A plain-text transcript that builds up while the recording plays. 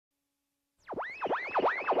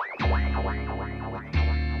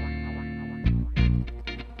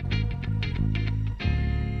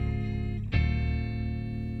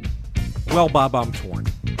Well, Bob, I'm torn.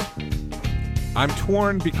 I'm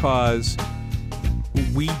torn because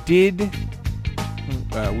we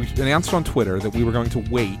announced on Twitter that we were going to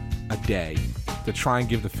wait a day to try and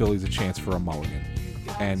give the Phillies a chance for a mulligan.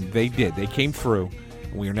 And they did. They came through.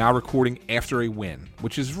 And we are now recording after a win,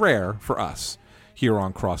 which is rare for us here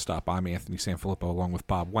on Crossstop. I'm Anthony Sanfilippo along with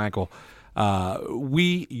Bob Wankel.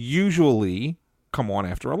 We usually come on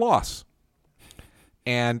after a loss.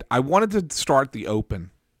 And I wanted to start the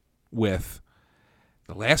open with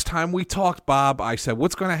the last time we talked, Bob, I said,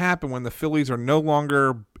 what's going to happen when the Phillies are no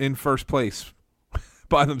longer in first place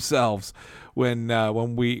by themselves when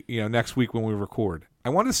we, next week when we record? I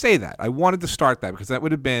wanted to say that. I wanted to start that because that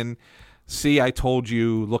would have been, see, I told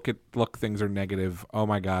you, look, things are negative. Oh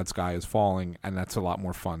my God, sky is falling. And that's a lot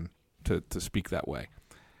more fun to speak that way.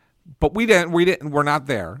 But we didn't. We're not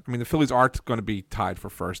there. I mean, the Phillies are going to be tied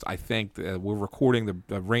for first. I think we're recording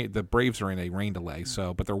the Braves are in a rain delay,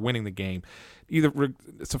 but they're winning the game.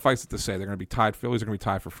 Suffice it to say, they're going to be tied. Phillies are going to be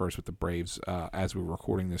tied for first with the Braves as we're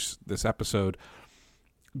recording this episode.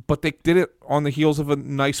 But they did it on the heels of a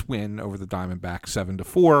nice win over the Diamondbacks,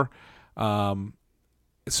 7-4.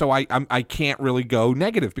 So I can't really go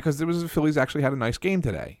negative because the Phillies actually had a nice game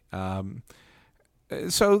today.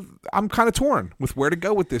 So I'm kind of torn with where to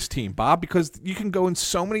go with this team, Bob, because you can go in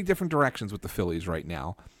so many different directions with the Phillies right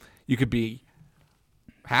now. You could be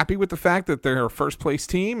happy with the fact that they're a first place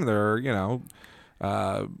team. They're,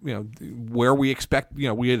 where we expect,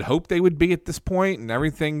 we had hoped they would be at this point and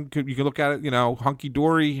everything. You can look at it, hunky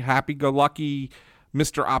dory, happy go lucky,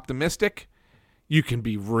 Mr. Optimistic. You can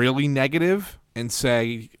be really negative and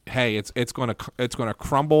say, hey, it's going to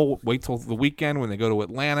crumble. Wait till the weekend when they go to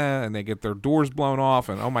Atlanta and they get their doors blown off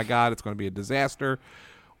and, oh, my God, it's going to be a disaster.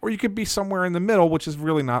 Or you could be somewhere in the middle, which is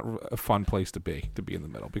really not a fun place to be in the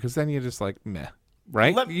middle because then you're just like, meh,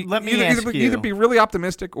 right? Let me ask you. Either be really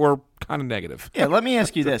optimistic or kind of negative. Yeah, let me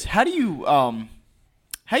ask you this. How do you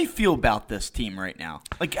feel about this team right now?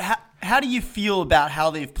 Like, how do you feel about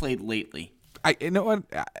how they've played lately?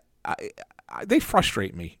 They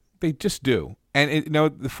frustrate me. They just do. And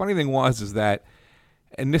the funny thing is that,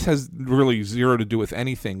 and this has really zero to do with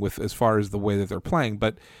anything with as far as the way that they're playing.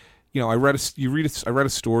 But I read a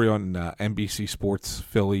story on NBC Sports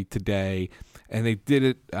Philly today, and they did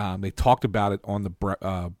it. They talked about it on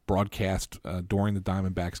the broadcast during the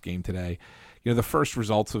Diamondbacks game today. The first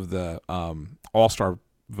results of the All-Star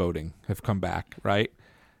voting have come back, right?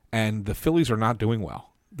 And the Phillies are not doing well.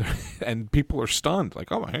 And people are stunned, like,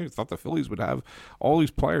 oh, I thought the Phillies would have all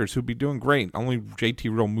these players who'd be doing great. Only JT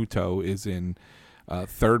Realmuto is in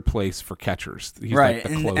third place for catchers. He's right, like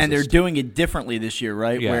the closest. And they're doing it differently this year,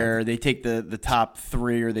 right? Yeah. Where they take the top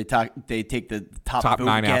three, or they take the top vote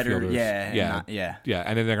 9 getter. outfielders. Yeah,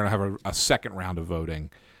 and then they're going to have a second round of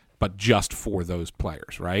voting, but just for those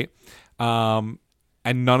players, right? And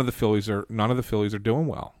none of the Phillies are doing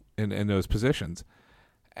well in those positions,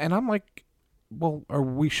 and I'm like, well, are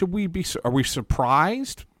we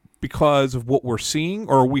surprised because of what we're seeing,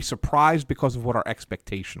 or are we surprised because of what our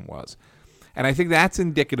expectation was? And I think that's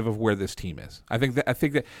indicative of where this team is. I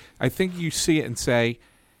think you see it and say,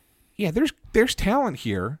 yeah, there's talent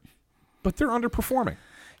here, but they're underperforming.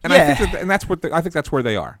 And yeah. I think that's where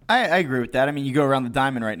they are. I agree with that. I mean, you go around the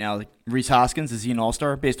diamond right now. Like Rhys Hoskins, is he an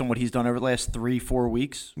all-star based on what he's done over the last 3-4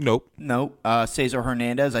 weeks? Nope. Cesar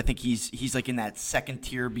Hernandez, I think he's like in that second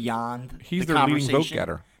tier beyond. He's the their leading vote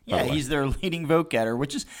getter. Yeah, he's their leading vote getter,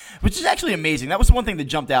 which is actually amazing. That was the one thing that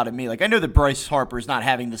jumped out at me. Like, I know that Bryce Harper is not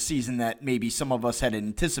having the season that maybe some of us had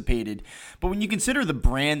anticipated, but when you consider the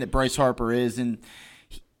brand that Bryce Harper is, and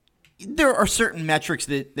there are certain metrics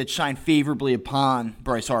that shine favorably upon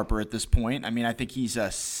Bryce Harper at this point. I mean, I think he's a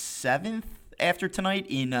 7th after tonight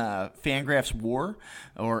in Fangraphs WAR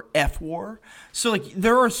or F-WAR. So, like,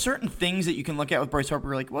 there are certain things that you can look at with Bryce Harper.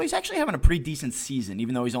 You're like, well, he's actually having a pretty decent season,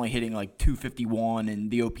 even though he's only hitting like 251 and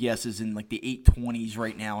the OPS is in like the 820s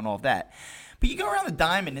right now and all of that. But you go around the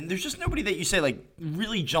diamond, and there's just nobody that you say, like,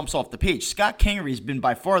 really jumps off the page. Scott Kingery's been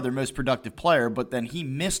by far their most productive player, but then he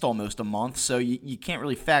missed almost a month, so you can't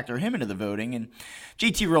really factor him into the voting. And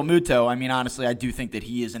JT Realmuto, I mean, honestly, I do think that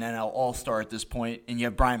he is an NL All-Star at this point, and you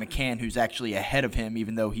have Brian McCann, who's actually ahead of him,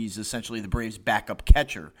 even though he's essentially the Braves' backup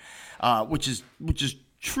catcher, which is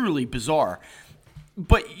truly bizarre.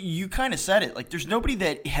 But you kind of said it. Like, there's nobody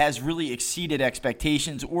that has really exceeded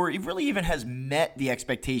expectations or really even has met the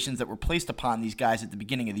expectations that were placed upon these guys at the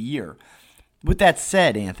beginning of the year. With that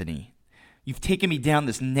said, Anthony, you've taken me down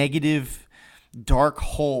this negative dark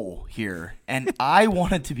hole here, and I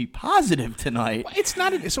wanted to be positive tonight. It's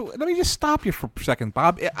not. So let me just stop you for a second,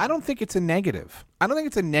 Bob. I don't think it's a negative. I don't think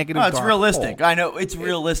it's a negative. No, it's dark realistic. hole. I know it's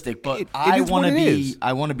realistic, but I want to be.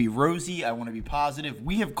 I want to be rosy. I want to be positive.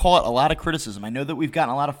 We have caught a lot of criticism. I know that we've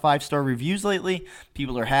gotten a lot of 5-star reviews lately.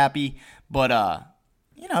 People are happy, but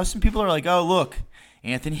some people are like, "Oh, look,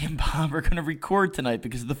 Anthony and Bob are going to record tonight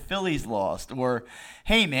because the Phillies lost," or,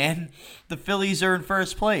 "Hey, man, the Phillies are in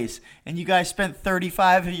first place, and you guys spent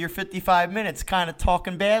 35 of your 55 minutes kind of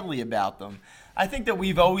talking badly about them." I think that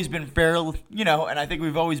we've always been fair, and I think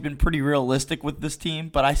we've always been pretty realistic with this team.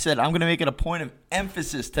 But I said I'm going to make it a point of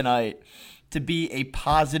emphasis tonight to be a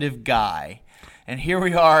positive guy. And here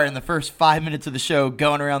we are in the first 5 minutes of the show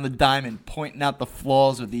going around the diamond, pointing out the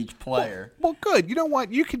flaws with each player. Well, good. You know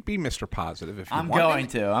what? You could be Mr. Positive if you want.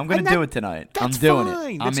 I'm going to do it tonight. That's I'm doing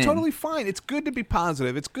fine. it. That's totally fine. It's good to be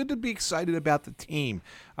positive. It's good to be excited about the team.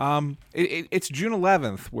 It's June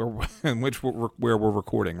 11th, where we're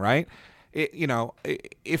recording, right?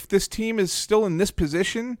 If this team is still in this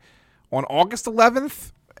position on August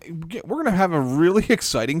 11th, we're going to have a really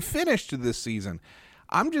exciting finish to this season.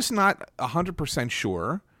 I'm just not 100%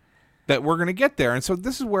 sure that we're going to get there, and so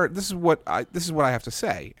this is what I have to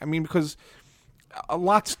say. I mean, because a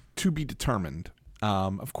lot's to be determined,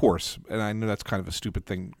 of course, and I know that's kind of a stupid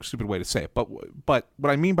way to say it. But what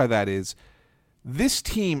I mean by that is this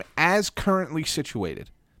team, as currently situated,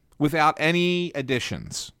 without any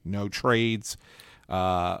additions, no trades,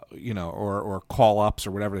 or call ups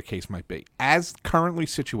or whatever the case might be, as currently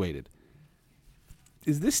situated,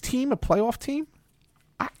 is this team a playoff team?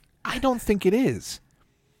 I don't think it is.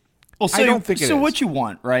 Well, I don't think it is. So what you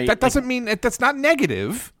want, right? That doesn't mean that's not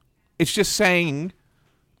negative. It's just saying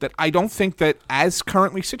that I don't think that as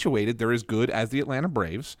currently situated, they're as good as the Atlanta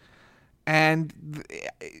Braves, and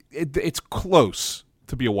it's close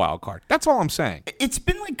to be a wild card. That's all I'm saying. It's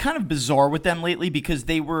been kind of bizarre with them lately because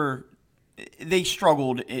they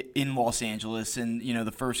struggled in Los Angeles, and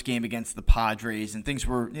the first game against the Padres, and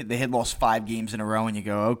they had lost 5 games in a row, and you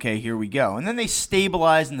go, okay, here we go. And then they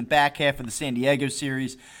stabilized in the back half of the San Diego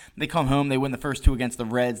series. They come home, they win the first 2 against the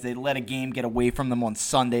Reds. They let a game get away from them on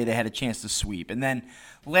Sunday. They had a chance to sweep. And then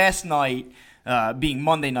last night, being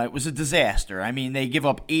Monday night, was a disaster. I mean, they give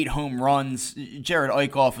up 8 home runs. Jared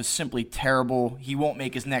Eichhoff is simply terrible. He won't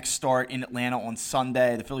make his next start in Atlanta on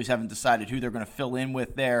Sunday. The Phillies haven't decided who they're going to fill in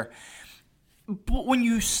with there. But when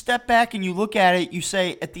you step back and you look at it, you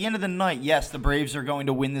say, at the end of the night, yes, the Braves are going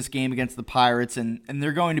to win this game against the Pirates, and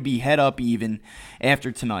they're going to be head up even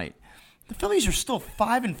after tonight. The Phillies are still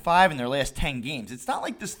 5-5 in their last 10 games. It's not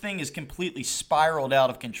like this thing is completely spiraled out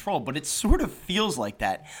of control, but it sort of feels like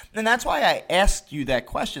that. And that's why I asked you that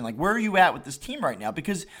question, where are you at with this team right now?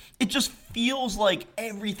 Because it just feels like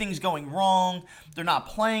everything's going wrong. They're not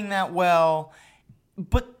playing that well,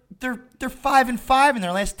 but they're 5-5 in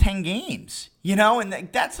their last 10 games, and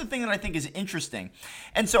that's the thing that I think is interesting.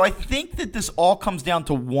 And so I think that this all comes down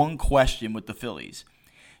to one question with the Phillies.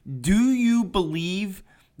 Do you believe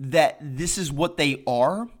that this is what they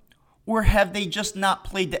are, or have they just not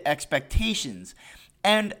played to expectations?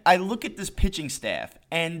 And I look at this pitching staff,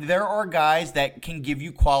 and there are guys that can give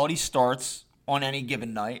you quality starts on any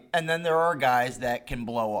given night, and then there are guys that can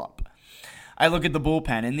blow up. I look at the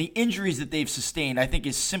bullpen, and the injuries that they've sustained, I think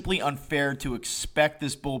is simply unfair to expect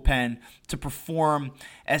this bullpen to perform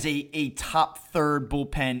as a top third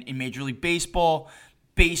bullpen in Major League Baseball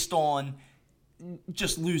based on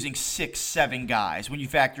just losing 6-7 guys. When you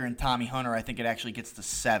factor in Tommy Hunter, I think it actually gets to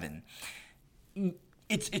 7.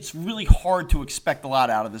 It's really hard to expect a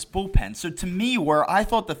lot out of this bullpen. So to me, where I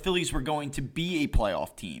thought the Phillies were going to be a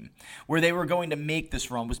playoff team, where they were going to make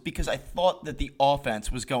this run, was because I thought that the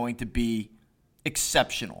offense was going to be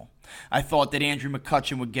exceptional. I thought that Andrew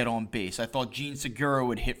McCutchen would get on base. I thought Gene Segura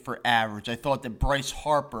would hit for average. I thought that Bryce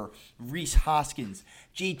Harper, Rhys Hoskins,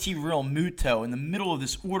 JT Realmuto in the middle of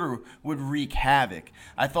this order would wreak havoc.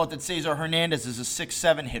 I thought that Cesar Hernandez is a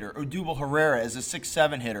 6-7 hitter, Odubel Herrera is a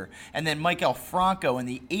 6-7 hitter, and then Mike Franco in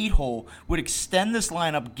the 8-hole would extend this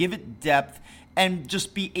lineup, give it depth, and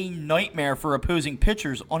just be a nightmare for opposing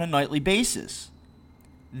pitchers on a nightly basis.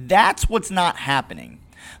 That's what's not happening.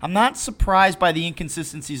 I'm not surprised by the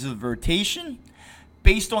inconsistencies of the rotation.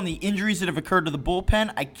 Based on the injuries that have occurred to the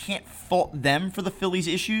bullpen, I can't fault them for the Phillies'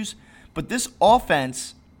 issues. But this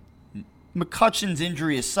offense, McCutchen's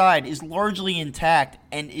injury aside, is largely intact,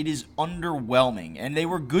 and it is underwhelming. And they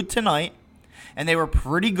were good tonight, and they were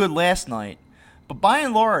pretty good last night. But by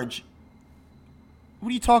and large, What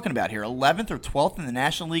are you talking about here? 11th or 12th in the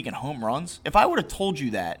National League in home runs? If I would have told you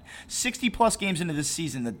that 60-plus games into this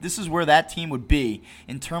season that this is where that team would be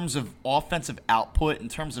in terms of offensive output, in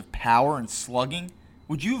terms of power and slugging,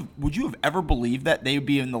 would you have ever believed that they would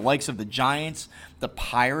be in the likes of the Giants, the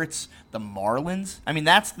Pirates, the Marlins? I mean,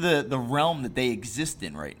 that's the realm that they exist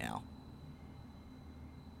in right now.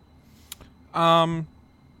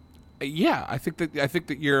 Yeah, I think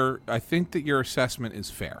that your assessment is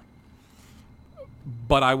fair.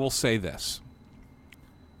 But I will say this.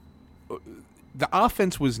 The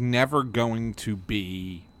offense was never going to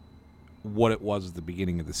be what it was at the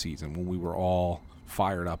beginning of the season when we were all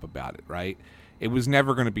fired up about it, right? It was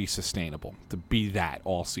never going to be sustainable to be that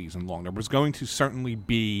all season long. There was going to certainly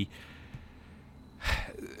be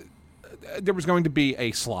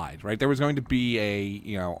a slide, right? There was going to be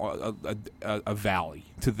a valley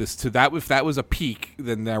to this. To that, if that was a peak,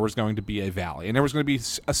 then there was going to be a valley, and there was going to be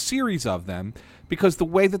a series of them because the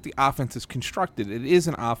way that the offense is constructed, it is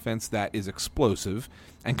an offense that is explosive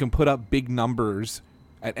and can put up big numbers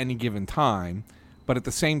at any given time, but at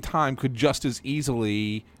the same time could just as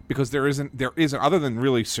easily, because there isn't other than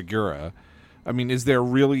really Segura. I mean, is there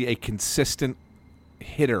really a consistent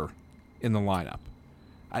hitter in the lineup?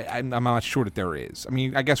 I'm not sure that there is. I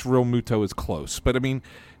mean, I guess Real Muto is close, but I mean,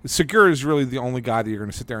 Segura is really the only guy that you're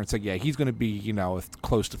going to sit there and say, yeah, he's going to be, a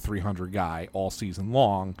close to 300 guy all season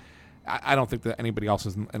long. I don't think that anybody else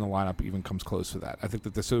in the lineup even comes close to that. I think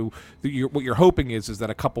that what you're hoping is that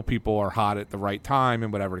a couple people are hot at the right time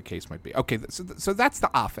and whatever the case might be. Okay, so that's the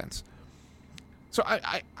offense. So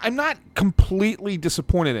I'm not completely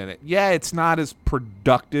disappointed in it. Yeah, it's not as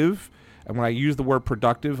productive. And when I use the word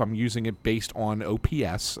productive, I'm using it based on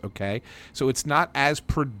OPS, okay? So it's not as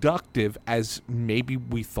productive as maybe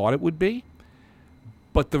we thought it would be.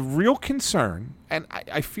 But the real concern, and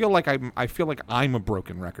I feel like I'm a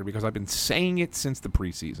broken record because I've been saying it since the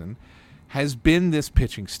preseason, has been this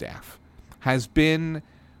pitching staff, has been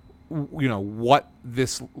what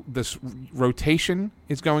this rotation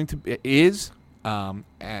is going to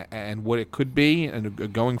and what it could be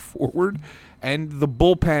and going forward. And the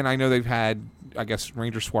bullpen, I know they've had, I guess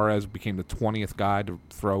Ranger Suarez became the 20th guy to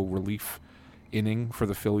throw relief inning for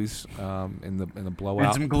the Phillies in the blowout.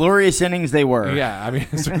 And some glorious innings they were. Yeah, I mean,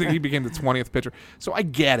 so he became the 20th pitcher. So I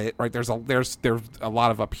get it, right? There's a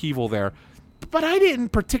lot of upheaval there. But I didn't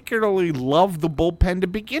particularly love the bullpen to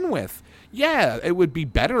begin with. Yeah, it would be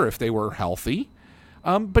better if they were healthy.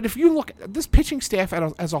 But if you look at this pitching staff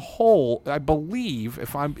as a whole, I believe,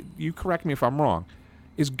 you correct me if I'm wrong,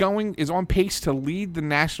 is on pace to lead the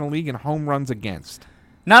National League in home runs against.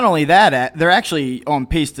 Not only that, they're actually on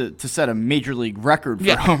pace to set a major league record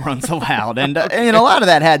for home runs allowed. And a lot of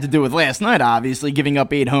that had to do with last night, obviously, giving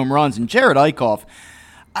up 8 home runs. And Jared Eichhoff,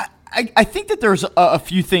 I think that there's a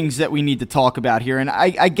few things that we need to talk about here. And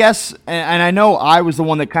I guess, and I know I was the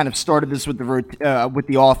one that kind of started this with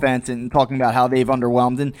the offense and talking about how they've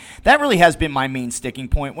underwhelmed. And that really has been my main sticking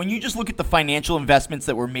point. When you just look at the financial investments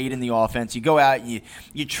that were made in the offense, you go out, you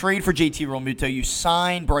trade for JT Realmuto, you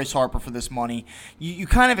sign Bryce Harper for this money. You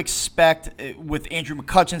kind of expect, with Andrew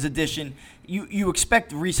McCutchen's addition, you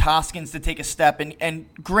expect Rhys Hoskins to take a step. And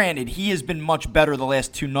granted, he has been much better the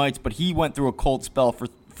last 2 nights, but he went through a cold spell for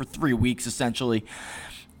 3 weeks, essentially.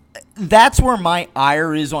 That's where my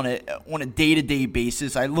ire is on a day-to-day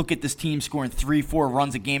basis. I look at this team scoring 3-4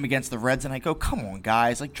 runs a game against the Reds, and I go, come on,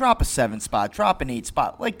 guys, like drop a 7 spot, drop an 8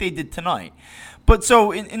 spot, like they did tonight. But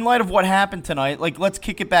so in light of what happened tonight, like let's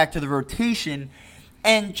kick it back to the rotation.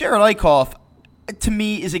 And Jared Eichhoff, to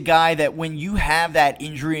me, is a guy that when you have that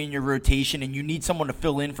injury in your rotation and you need someone to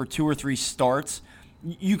fill in for 2 or 3 starts,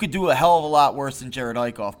 you could do a hell of a lot worse than Jared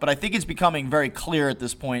Eichhoff. But I think it's becoming very clear at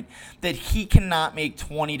this point that he cannot make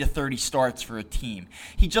 20 to 30 starts for a team.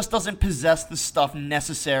 He just doesn't possess the stuff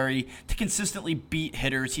necessary to consistently beat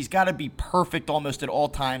hitters. He's got to be perfect almost at all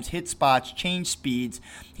times, hit spots, change speeds.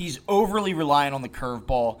 He's overly reliant on the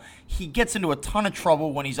curveball. He gets into a ton of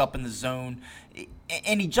trouble when he's up in the zone.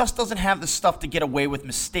 And he just doesn't have the stuff to get away with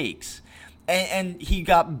mistakes. And he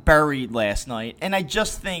got buried last night. And I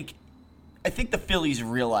think the Phillies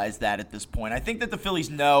realize that at this point. I think that the Phillies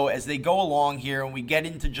know as they go along here and we get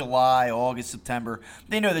into July, August, September,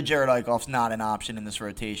 they know that Jared Eichhoff's not an option in this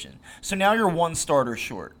rotation. So now you're 1 starter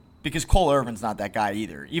short because Cole Irvin's not that guy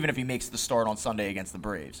either, even if he makes the start on Sunday against the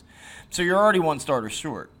Braves. So you're already 1 starter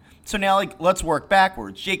short. So now let's work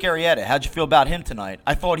backwards. Jake Arrieta, how'd you feel about him tonight?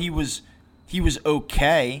 I thought he was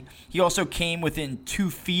okay. He also came within 2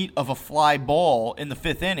 feet of a fly ball in the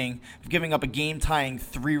 5th inning, giving up a game-tying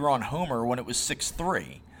 3-run homer when it was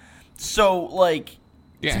 6-3. So,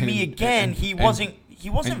 to me, again, he he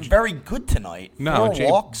wasn't very good tonight. No, 4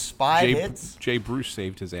 walks, 5 hits. Jay Bruce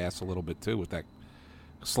saved his ass a little bit too with that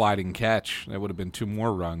sliding catch. There would have been 2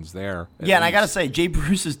 more runs there. Yeah, and I got to say, Jay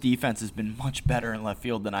Bruce's defense has been much better in left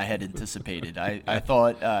field than I had anticipated. I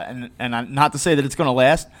thought, not to say that it's going to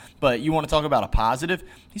last, but you want to talk about a positive?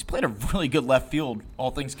 He's played a really good left field,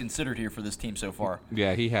 all things considered, here for this team so far.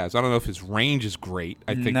 Yeah, he has. I don't know if his range is great.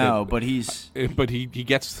 I think but he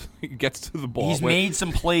gets to the ball. He's made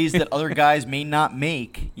some plays that other guys may not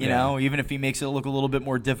make. You know, even if he makes it look a little bit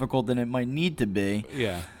more difficult than it might need to be.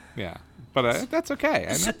 Yeah. But that's okay.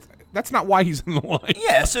 And that's not why he's in the line.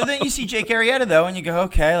 Yeah, so then you see Jake Arrieta, though, and you go,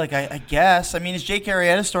 okay, like I guess. I mean, is Jake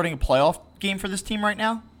Arrieta starting a playoff game for this team right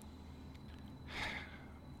now?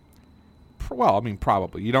 Well, I mean,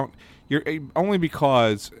 probably. You're only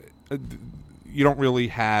because you don't really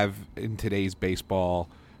have, in today's baseball,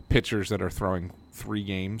 pitchers that are throwing 3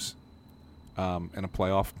 games in a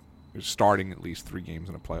playoff, starting at least 3 games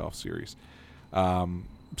in a playoff series.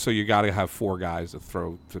 So you got to have 4 guys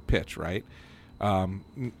to pitch, right?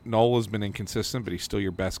 Nola's been inconsistent, but he's still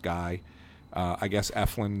your best guy. I guess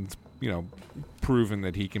Eflin's, proven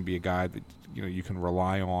that he can be a guy that you can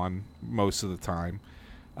rely on most of the time.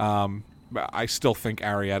 But I still think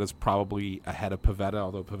Arrieta's probably ahead of Pivetta,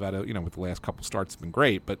 although Pivetta, with the last couple starts, has been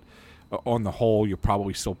great. But on the whole, you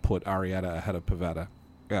probably still put Arrieta ahead of Pivetta.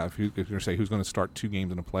 Yeah, if you're going to say who's going to start 2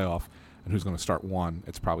 games in a playoff and who's going to start 1,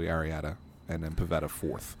 it's probably Arrieta. And then Pivetta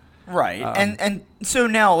 4th. Right. And so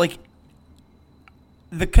now, like,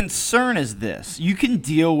 the concern is this. You can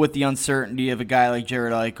deal with the uncertainty of a guy like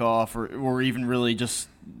Jared Eichhoff or even really just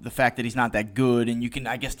the fact that he's not that good. And you can,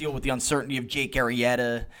 I guess, deal with the uncertainty of Jake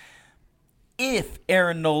Arrieta if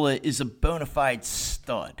Aaron Nola is a bona fide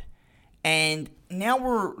stud. And now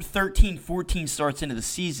we're 13, 14 starts into the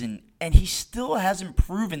season, and he still hasn't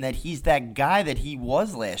proven that he's that guy that he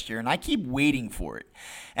was last year, and I keep waiting for it.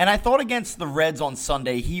 And I thought against the Reds on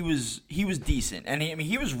Sunday, he was decent, and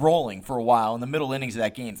he was rolling for a while in the middle innings of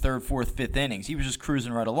that game, 3rd, 4th, 5th innings. He was just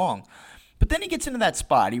cruising right along. But then he gets into that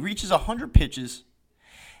spot. He reaches 100 pitches,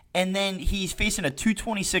 and then he's facing a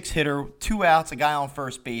 226 hitter, 2 outs, a guy on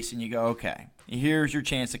first base, and you go, okay, here's your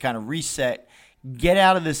chance to kind of reset, get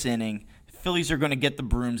out of this inning. Phillies are going to get the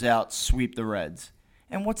brooms out, sweep the Reds.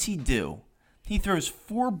 And what's he do? He throws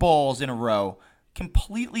 4 balls in a row,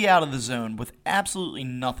 completely out of the zone with absolutely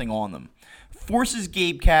nothing on them. Forces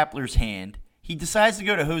Gabe Kapler's hand. He decides to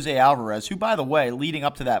go to Jose Alvarez, who, by the way, leading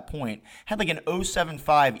up to that point, had like an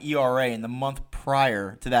 0.75 ERA in the month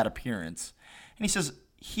prior to that appearance. And he says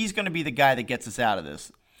he's going to be the guy that gets us out of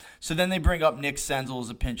this. So then they bring up Nick Senzel as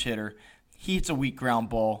a pinch hitter. He hits a weak ground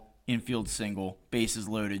ball. Infield single, bases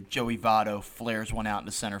loaded. Joey Votto flares one out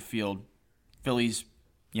into center field. Phillies,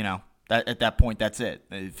 at that point, that's it.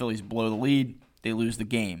 The Phillies blow the lead. They lose the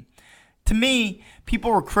game. To me,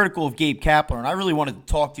 people were critical of Gabe Kapler, and I really wanted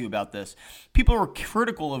to talk to you about this. People were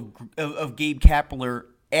critical of Gabe Kapler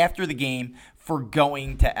after the game for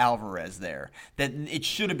going to Alvarez there. That it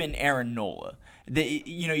should have been Aaron Nola.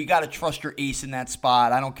 You got to trust your ace in that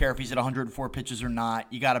spot. I don't care if he's at 104 pitches or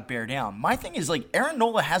not. You got to bear down. My thing is, like, Aaron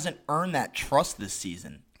Nola hasn't earned that trust this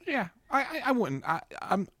season. Yeah, I wouldn't.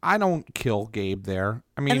 I don't kill Gabe there.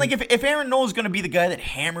 I mean, and like if Aaron Nola's going to be the guy that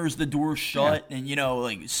hammers the door shut and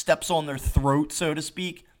like steps on their throat, so to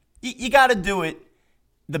speak, you got to do it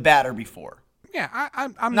the batter before. Yeah,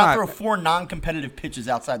 I'm not throw 4 non-competitive pitches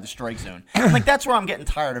outside the strike zone. And like that's where I'm getting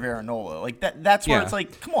tired of Aaron Nola. Like that's where it's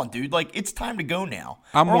like, come on, dude. Like it's time to go now.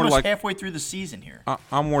 We're almost halfway through the season here.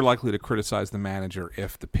 I'm more likely to criticize the manager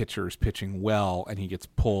if the pitcher is pitching well and he gets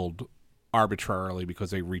pulled arbitrarily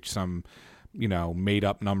because they reach some, made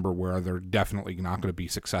up number where they're definitely not going to be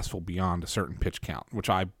successful beyond a certain pitch count, which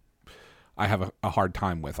I have a hard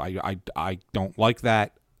time with. I don't like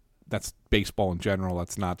that. That's baseball in general.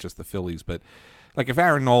 That's not just the Phillies. But, like, if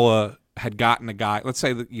Aaron Nola had gotten a guy, let's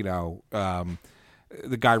say that,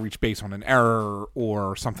 the guy reached base on an error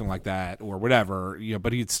or something like that or whatever,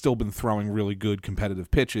 but he had still been throwing really good competitive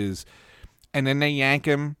pitches, and then they yank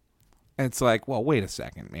him, and it's like, well, wait a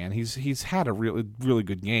second, man. He's had a really, really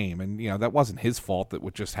good game, and, that wasn't his fault that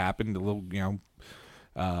what just happened. A little,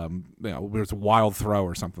 there's a wild throw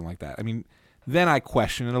or something like that. I mean, then I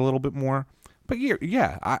question it a little bit more. But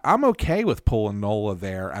I'm okay with pulling Nola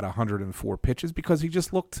there at 104 pitches because he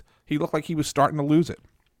looked like he was starting to lose it.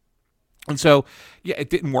 And so, it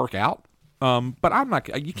didn't work out. But I'm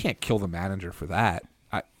not. You can't kill the manager for that.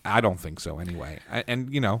 I don't think so anyway.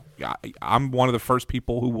 I'm one of the first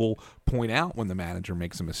people who will point out when the manager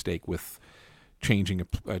makes a mistake with changing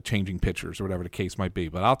pitchers or whatever the case might be.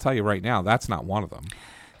 But I'll tell you right now, that's not one of them.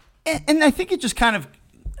 And I think it just kind of.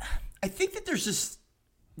 I think that there's just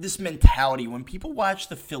this mentality when people watch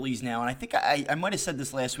the Phillies now, and I think I might have said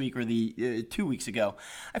this last week or the 2 weeks ago.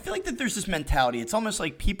 I feel like that there's this mentality. It's almost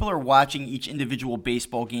like people are watching each individual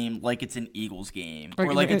baseball game like it's an Eagles game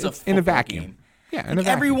or like it's a football in a vacuum. game. Yeah, like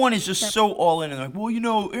everyone is just so all in and like, well,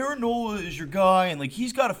 Aaron Nola is your guy, and like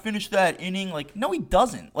he's got to finish that inning. Like, no, he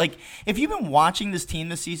doesn't. Like, if you've been watching this team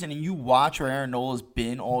this season and you watch where Aaron Nola's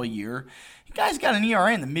been all year, the guy's got an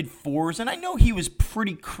ERA in the mid-4s, and I know he was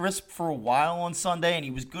pretty crisp for a while on Sunday, and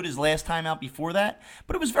he was good his last time out before that,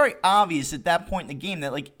 but it was very obvious at that point in the game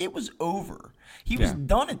that like it was over. He was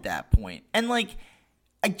done at that point, and like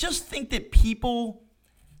I just think that people.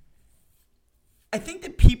 I think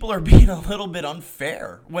that people are being a little bit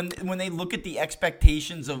unfair when they look at the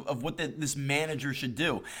expectations of what this manager should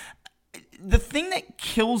do. The thing that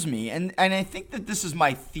kills me, and I think that this is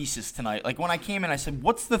my thesis tonight, like when I came in, I said,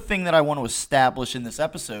 what's the thing that I want to establish in this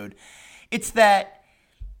episode? It's that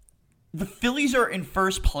the Phillies are in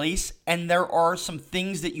first place, and there are some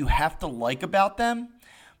things that you have to like about them,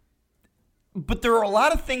 but there are a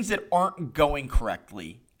lot of things that aren't going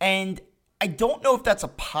correctly. And I don't know if that's a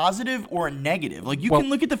positive or a negative. Like, you can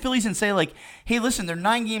look at the Phillies and say, like, hey, listen, they're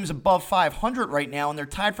 9 games above 500 right now, and they're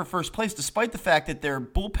tied for first place, despite the fact that their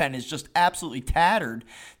bullpen is just absolutely tattered,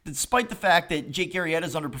 despite the fact that Jake Arrieta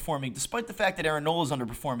is underperforming, despite the fact that Aaron Nola is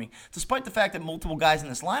underperforming, despite the fact that multiple guys in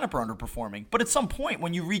this lineup are underperforming. But at some point,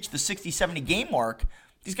 when you reach the 60, 70 game mark,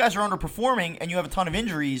 these guys are underperforming, and you have a ton of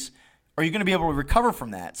injuries. Are you going to be able to recover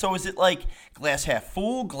from that? So is it like glass half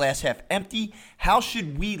full, glass half empty? How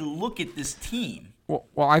should we look at this team? Well,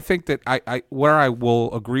 I think that where I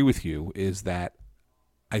will agree with you is that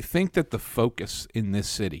I think that the focus in this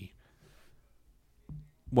city,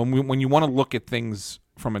 when you want to look at things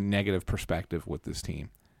from a negative perspective with this team,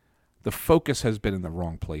 the focus has been in the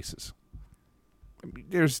wrong places.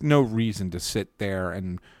 There's no reason to sit there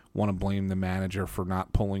and want to blame the manager for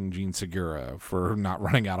not pulling Gene Segura, for not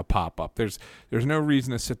running out of pop-up. There's no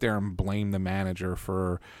reason to sit there and blame the manager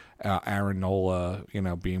for Aaron Nola,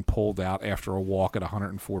 being pulled out after a walk at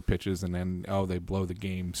 104 pitches, and then they blow the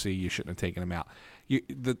game. See, you shouldn't have taken him out.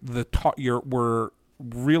 We're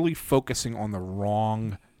really focusing on the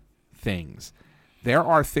wrong things. There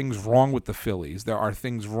are things wrong with the Phillies. There are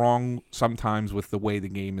things wrong sometimes with the way the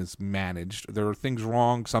game is managed. There are things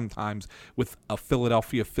wrong sometimes with a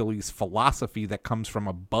Philadelphia Phillies philosophy that comes from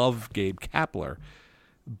above Gabe Kapler.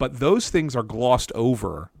 But those things are glossed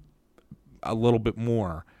over a little bit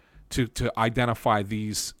more to identify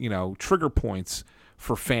these, trigger points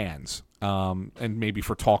for fans and maybe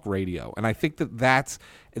for talk radio. And I think that's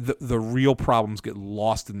the real problems get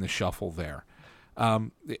lost in the shuffle there.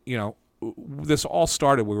 This all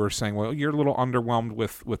started, we were saying, well, you're a little underwhelmed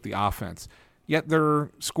with the offense. Yet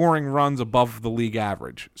they're scoring runs above the league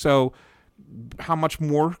average. So how much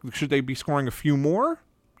more? Should they be scoring a few more?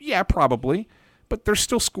 Yeah, probably. But they're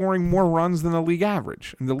still scoring more runs than the league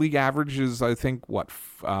average. And the league average is, I think,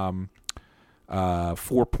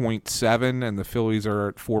 4.7, and the Phillies are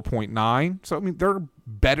at 4.9. So, they're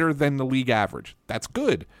better than the league average. That's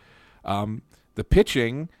good. The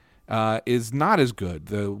pitching is not as good.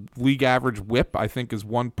 The league average whip, I think, is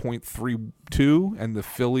 1.32, and the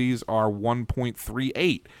Phillies are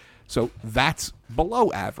 1.38. So that's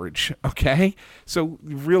below average, okay? So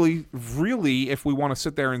really, if we want to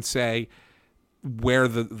sit there and say where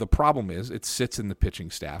the problem is, it sits in the pitching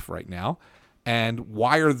staff right now. And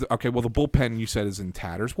why are the bullpen, you said, is in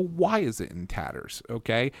tatters. Well, why is it in tatters,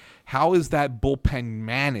 okay? How is that bullpen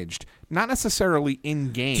managed? Not necessarily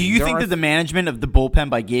in game. Do you think that the management of the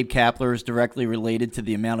bullpen by Gabe Kapler is directly related to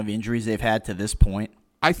the amount of injuries they've had to this point?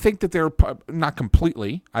 I think that they're not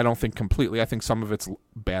completely. I don't think completely. I think some of it's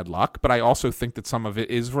bad luck, but I also think that some of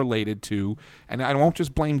it is related to, and I won't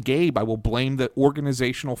just blame Gabe, I will blame the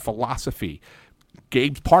organizational philosophy.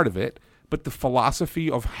 Gabe's part of it, but the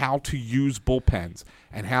philosophy of how to use bullpens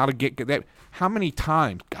and how to get that. How many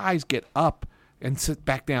times guys get up and sit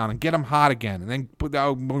back down and get them hot again, and then we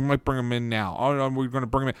might bring them in now. Oh no, we're going to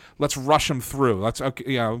bring them in. Let's rush them through.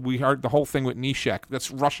 We heard the whole thing with Neshek.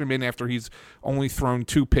 Let's rush him in after he's only thrown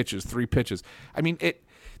 3 pitches.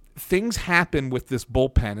 Things happen with this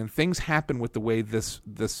bullpen, and things happen with the way this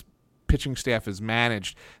pitching staff is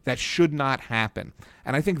managed that should not happen.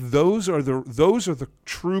 And I think those are the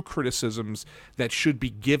true criticisms that should be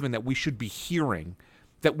given, that we should be hearing,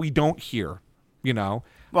 that we don't hear, Well,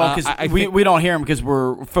 because we don't hear them because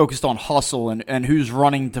we're focused on hustle and who's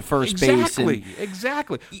running to first base.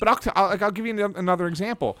 Exactly. But I'll give you another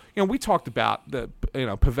example. We talked about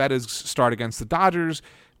Pavetta's start against the Dodgers,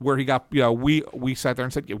 where he got, we sat there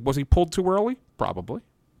and said, was he pulled too early? Probably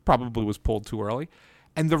was pulled too early.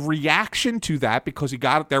 And the reaction to that, because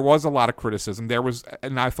there was a lot of criticism.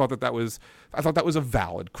 And I thought that was a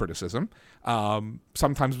valid criticism.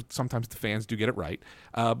 Sometimes the fans do get it right.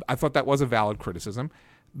 I thought that was a valid criticism.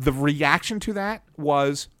 The reaction to that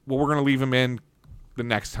was, well, we're going to leave him in the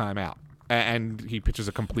next time out, and he pitches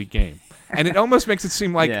a complete game. And it almost makes it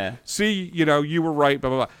seem like, see, you were right, blah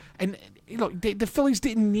blah blah. And the Phillies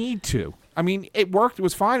didn't need to. I mean, it worked. It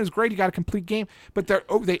was fine. It was great. He got a complete game. But they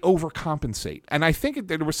overcompensate. And I think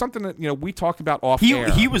there was something that we talked about off air.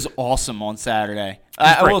 He was awesome on Saturday.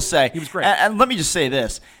 I will say. He was great. And let me just say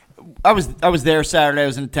this. I was there Saturday. I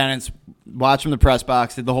was in attendance, watched from the press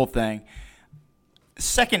box, did the whole thing.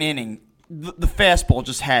 Second inning, the fastball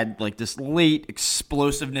just had like this late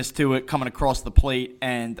explosiveness to it coming across the plate.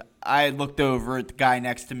 And I looked over at the guy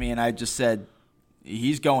next to me, and I just said,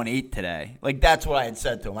 he's going 8 today. Like, that's what I had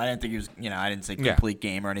said to him. I didn't think he was, I didn't say complete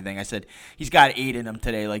game or anything. I said, he's got 8 in him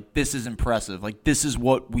today. Like, this is impressive. Like, this is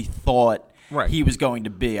what we thought he was going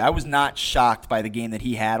to be. I was not shocked by the game that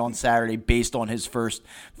he had on Saturday based on his first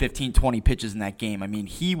 15, 20 pitches in that game. I mean,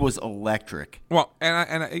 he was electric. Well,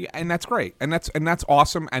 and that's great. And that's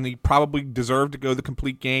awesome. And he probably deserved to go the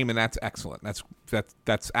complete game, and that's excellent.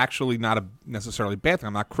 That's actually not necessarily a bad thing.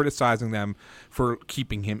 I'm not criticizing them for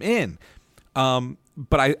keeping him in.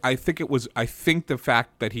 But I think the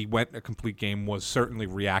fact that he went a complete game was certainly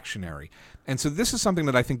reactionary. And so this is something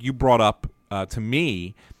that I think you brought up to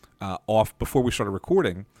me off before we started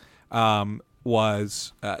recording,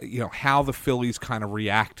 was how the Phillies kind of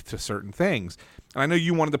react to certain things. And I know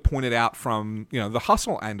you wanted to point it out from the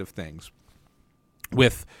hustle end of things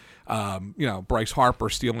with Bryce Harper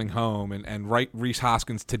stealing home and Rhys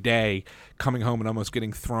Hoskins today coming home and almost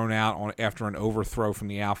getting thrown out after an overthrow from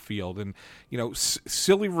the outfield, and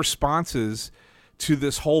silly responses to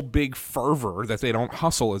this whole big fervor that they don't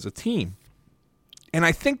hustle as a team. And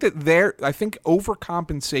I think that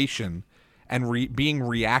overcompensation and being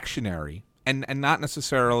reactionary and not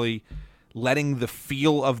necessarily letting the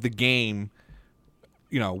feel of the game,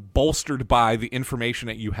 bolstered by the information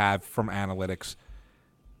that you have from analytics,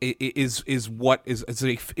 is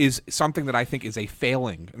something that I think is a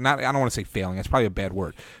failing. I don't want to say failing. That's probably a bad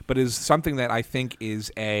word, but is something that I think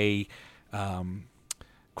is a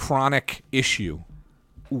chronic issue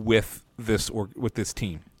with this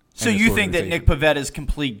team. So you think that Nick Pavetta's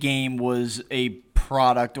complete game was a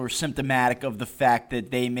product or symptomatic of the fact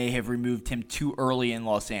that they may have removed him too early in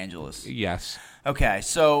Los Angeles? Yes. Okay,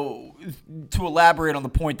 so to elaborate on the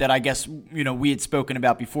point that I guess we had spoken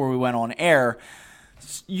about before we went on air,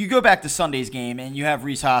 you go back to Sunday's game and you have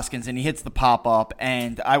Rhys Hoskins and he hits the pop-up,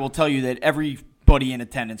 and I will tell you that everybody in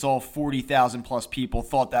attendance, all 40,000 plus people,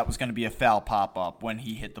 thought that was going to be a foul pop-up when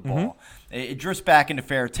he hit the ball. It drifts back into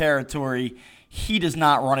fair territory. He does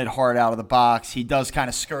not run it hard out of the box. He does kind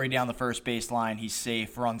of scurry down the first baseline. He's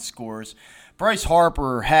safe, run scores. Bryce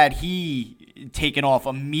Harper, had he taken off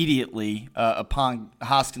immediately upon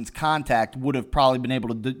Hoskins' contact, would have probably been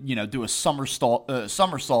able to do a somersault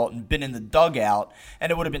and been in the dugout,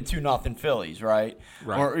 and it would have been 2-0 Phillies, right?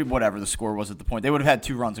 Or whatever the score was at the point. They would have had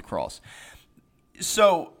 2 runs across.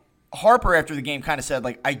 So Harper, after the game, kind of said,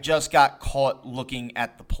 I just got caught looking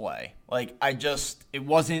at the play. It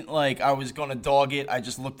wasn't like I was going to dog it. I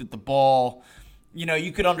just looked at the ball.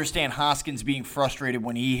 You could understand Hoskins being frustrated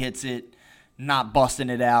when he hits it, not busting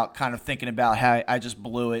it out, kind of thinking about how I just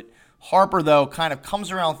blew it. Harper, though, kind of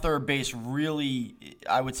comes around third base really,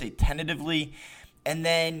 I would say, tentatively, and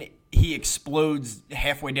then he explodes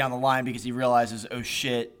halfway down the line because he realizes, oh,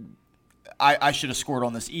 shit, I should have scored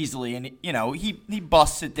on this easily. And, he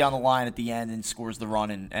busts it down the line at the end and scores the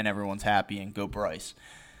run, and everyone's happy, and go Bryce.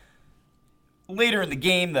 Later in the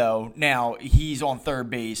game, though, now he's on third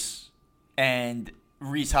base, and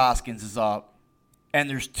Rhys Hoskins is up, and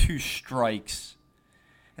there's 2 strikes.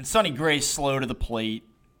 And Sonny Gray's slow to the plate,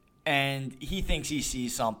 and he thinks he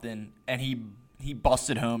sees something, and he busts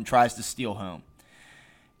it home, tries to steal home,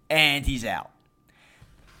 and he's out.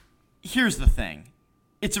 Here's the thing.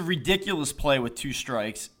 It's a ridiculous play with 2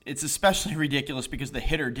 strikes. It's especially ridiculous because the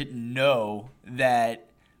hitter didn't know that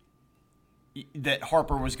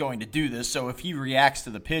Harper was going to do this. So if he reacts to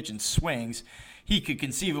the pitch and swings, he could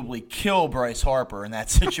conceivably kill Bryce Harper in that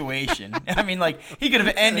situation. I mean, he could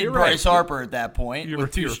have ended Bryce Harper at that point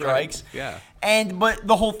with 2 strikes. Right. Yeah. But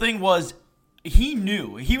the whole thing was, he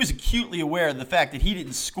knew. He was acutely aware of the fact that he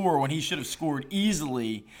didn't score when he should have scored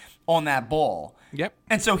easily on that ball. Yep.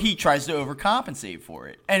 And so he tries to overcompensate for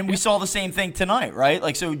it. And we saw the same thing tonight, right?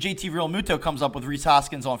 So JT Realmuto comes up with Rhys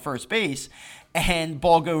Hoskins on first base, and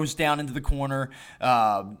ball goes down into the corner.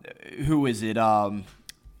 Who is it?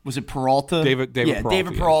 Was it Peralta? David Peralta.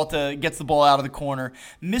 David Peralta gets the ball out of the corner,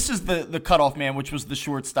 misses the cutoff man, which was the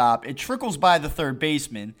shortstop. It trickles by the third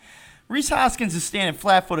baseman. Rhys Hoskins is standing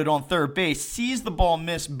flat-footed on third base, sees the ball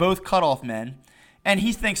miss both cutoff men, and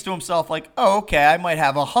he thinks to himself, like, oh, okay, I might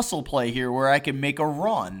have a hustle play here where I can make a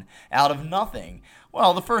run out of nothing.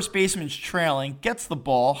 Well, the first baseman's trailing, gets the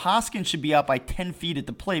ball. Hoskins should be out by 10 feet at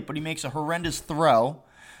the plate, but he makes a horrendous throw.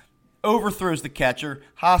 Overthrows the catcher.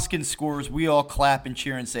 Hoskins scores. We all clap and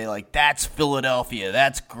cheer and say, like, that's Philadelphia.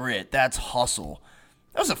 That's grit. That's hustle.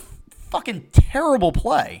 That was a fucking terrible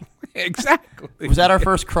play. Exactly. Was that our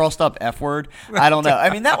first crossed up F word? I don't know. I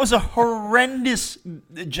mean, that was a horrendous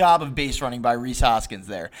job of base running by Rhys Hoskins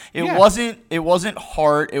there. It wasn't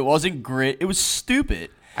heart. It wasn't grit. It was stupid.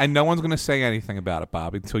 And no one's going to say anything about it,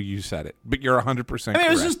 Bob, until you said it. But you're 100% correct. I mean, it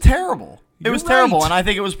was just terrible. You're was terrible, right. and I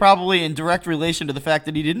think it was probably in direct relation to the fact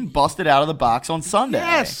that he didn't bust it out of the box on Sunday.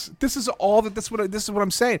 Yes, this is what I'm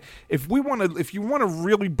saying. If you want to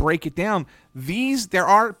really break it down, there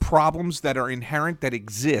are problems that are inherent that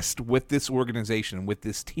exist with this organization, with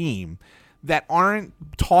this team, that aren't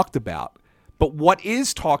talked about. But what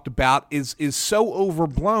is talked about is so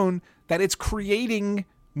overblown that it's creating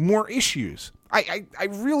more issues. I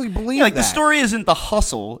really believe that. The story isn't the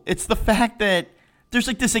hustle. It's the fact that there's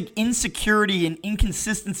like this like insecurity and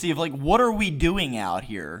inconsistency of like, what are we doing out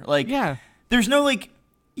here? Like, there's no like.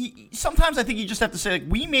 Sometimes I think you just have to say, like,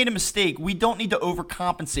 we made a mistake. We don't need to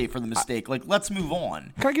overcompensate for the mistake. Like, let's move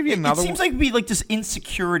on. Can I give you another one? It seems like it'd be like this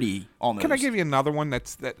insecurity almost. Can I give you another one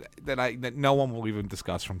that no one will even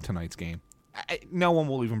discuss from tonight's game? No one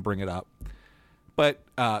will even bring it up. But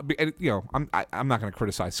I'm not going to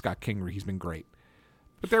criticize Scott Kingery. He's been great.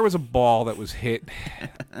 But there was a ball that was hit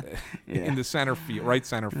in the center field, right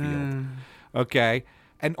center field. Okay,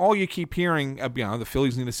 and all you keep hearing, the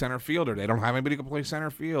Phillies need a center fielder. They don't have anybody who can play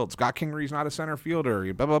center field. Scott Kingery's not a center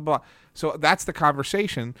fielder. Blah blah blah. So that's the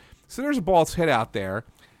conversation. So there's a ball that's hit out there.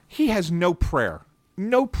 He has no prayer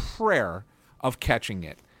of catching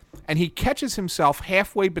it, and he catches himself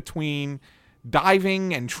halfway between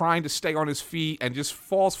diving and trying to stay on his feet and just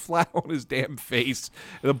falls flat on his damn face.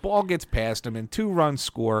 The ball gets past him and 2 runs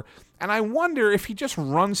score. And I wonder if he just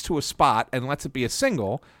runs to a spot and lets it be a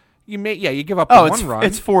single. You give up one run.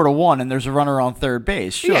 It's 4-1 and there's a runner on third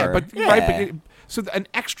base. Sure. Right, so an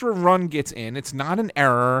extra run gets in. It's not an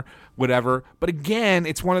error, whatever. But again,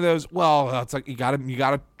 it's one of those. Well, it's like you got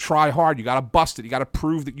to try hard. You got to bust it. You got to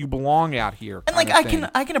prove that you belong out here. And like I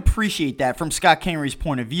can appreciate that from Scott Kingery's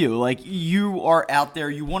point of view. Like, you are out there.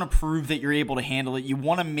 You want to prove that you're able to handle it. You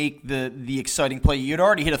want to make the exciting play. You'd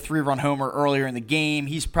already hit a 3-run homer earlier in the game.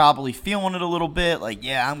 He's probably feeling it a little bit. Like,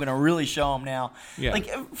 I'm going to really show him now. Yeah.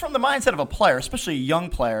 Like, from the mindset of a player, especially a young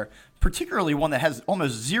player, particularly one that has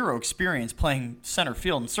almost zero experience playing center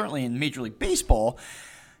field, and certainly in Major League Baseball,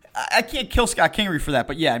 I can't kill Scott Kingery for that.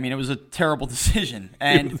 But it was a terrible decision,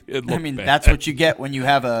 and that's what you get when you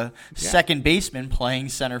have a second baseman playing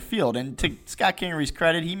center field. And to Scott Kingery's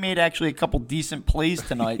credit, he made actually a couple decent plays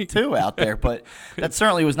tonight too out there, but that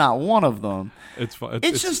certainly was not one of them. It's fun.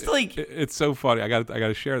 It's just like it's so funny. I got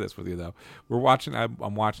to share this with you though.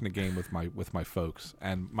 I'm watching the game with my folks,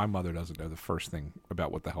 and my mother doesn't know the first thing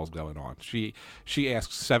about what the hell's going on. She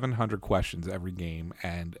asks 700 questions every game,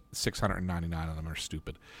 and 699 of them are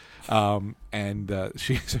stupid.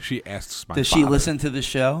 She asks my. Does she listen to the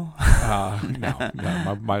show? No.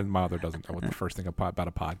 My mother doesn't know what the first thing about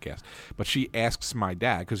a podcast. But she asks my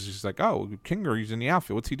dad because she's like, "Oh, Kingery's in the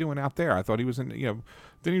outfield. What's he doing out there? I thought he was in.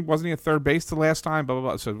 Wasn't he at third base the last time? Blah blah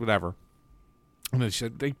blah." So whatever. And then she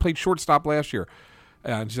said they played shortstop last year.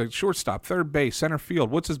 And she's like, shortstop, third base, center field.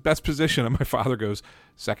 What's his best position? And my father goes,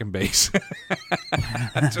 second base.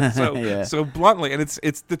 So bluntly, and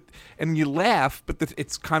and you laugh, but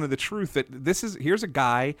it's kind of the truth that here's a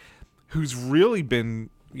guy who's really been,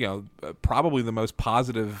 probably the most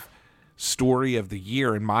positive story of the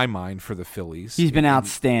year in my mind for the Phillies. He's been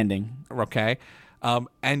outstanding. Okay.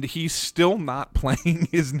 And he's still not playing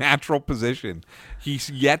his natural position.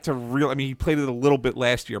 He's yet to really. He played it a little bit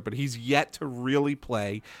last year, but he's yet to really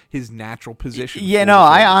play his natural position.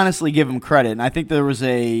 I honestly give him credit, and I think there was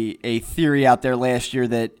a theory out there last year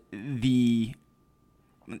that the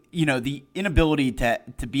inability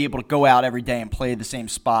to be able to go out every day and play the same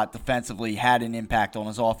spot defensively had an impact on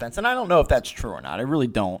his offense. And I don't know if that's true or not. I really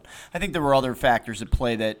don't. I think there were other factors at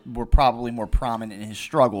play that were probably more prominent in his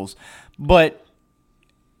struggles, but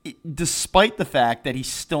despite the fact that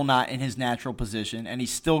he's still not in his natural position and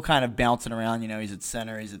he's still kind of bouncing around, he's at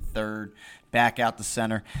center, he's at third, back out to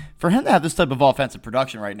center. For him to have this type of offensive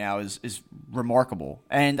production right now is remarkable.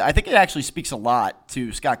 And I think it actually speaks a lot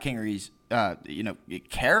to Scott Kingery's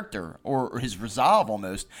character or his resolve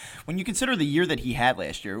almost. When you consider the year that he had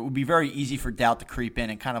last year, it would be very easy for doubt to creep in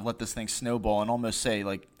and kind of let this thing snowball and almost say,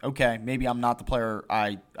 like, okay, maybe I'm not the player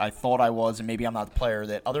I thought I was, and maybe I'm not the player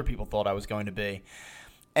that other people thought I was going to be.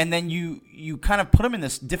 And then you kind of put him in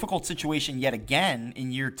this difficult situation yet again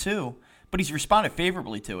in year 2, but he's responded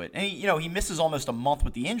favorably to it. And he misses almost a month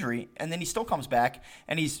with the injury, and then he still comes back,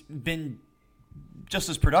 and he's been just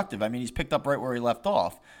as productive. I mean, he's picked up right where he left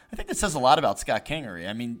off. I think that says a lot about Scott Kingery.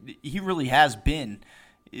 I mean, he really has been,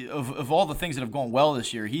 of all the things that have gone well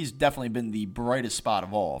this year, he's definitely been the brightest spot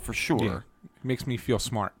of all, for sure. Yeah. Makes me feel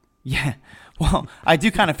smart. Yeah. Well, I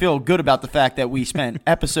do kind of feel good about the fact that we spent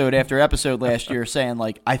episode after episode last year saying,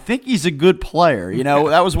 like, I think he's a good player.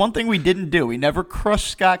 That was one thing we didn't do. We never crushed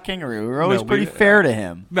Scott Kingery. We were always pretty fair to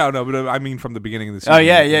him. No, but I mean from the beginning of the season. Oh,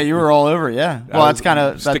 yeah, you were all over, yeah. Well, that's kind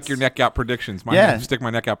of... Stick your neck out predictions. Stick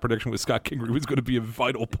my neck out prediction with Scott Kingery was going to be a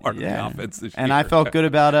vital part of the offense this year. And I felt good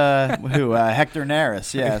about, Hector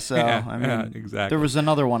Neris. Yeah, so, exactly. There was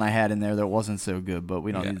another one I had in there that wasn't so good, but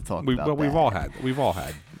we don't need to talk about that. But we've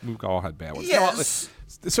all had bad ones. Yes.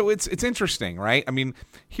 So it's interesting, right? I mean,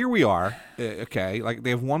 here we are. Okay, like they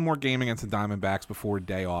have one more game against the Diamondbacks before a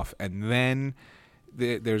day off, and then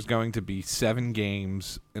there's going to be 7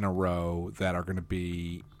 games in a row that are going to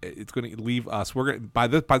be. It's going to leave us. By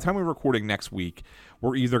the time we're recording next week,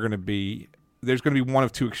 we're either going to be. There's going to be one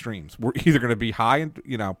of two extremes. We're either going to be pie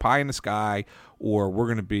in the sky, or we're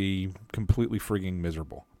going to be completely frigging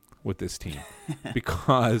miserable with this team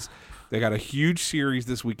because they got a huge series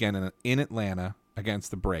this weekend in Atlanta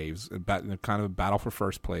against the Braves, kind of a battle for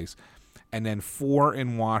first place, and then 4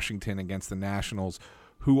 in Washington against the Nationals,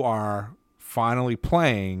 who are finally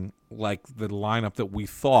playing like the lineup that we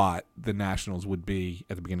thought the Nationals would be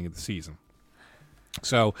at the beginning of the season.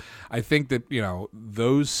 So I think that,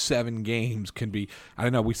 those 7 games can be, I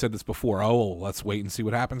don't know, we said this before, let's wait and see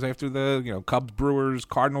what happens after the, Cubs, Brewers,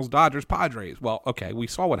 Cardinals, Dodgers, Padres. Well, okay, we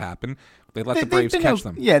saw what happened. They let the Braves catch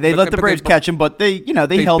them. Yeah, they let the Braves catch them, but they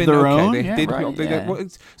held their own.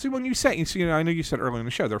 See, when you say, I know you said earlier in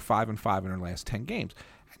the show, they're 5-5 in their last 10 games.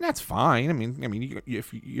 And that's fine. I mean,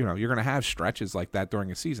 if you're going to have stretches like that during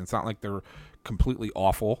a season, it's not like they're completely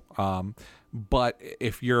awful. But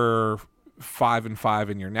if you're 5-5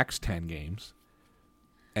 in your next 10 games,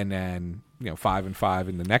 and then 5-5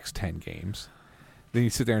 in the next 10 games, then you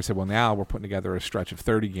sit there and say, well, now we're putting together a stretch of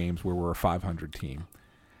 30 games where we're a 500 team.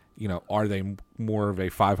 Are they more of a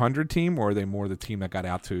 500 team, or are they more the team that got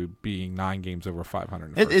out to being 9 games over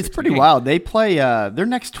 500? It's pretty wild. They play their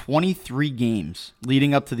next 23 games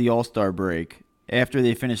leading up to the All-Star break after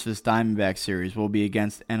they finish this Diamondback series will be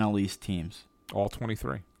against NL East teams. All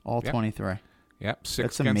 23. All 23. Yep.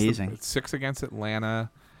 That's amazing. 6 against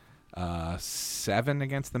Atlanta, 7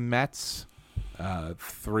 against the Mets,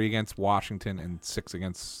 3 against Washington, and 6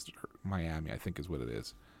 against Miami, I think is what it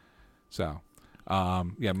is. So,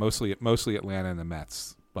 mostly Atlanta and the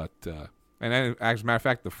Mets. But and then, as a matter of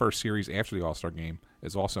fact, the first series after the All-Star game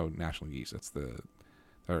is also National League East. That's the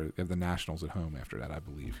Nationals at home after that, I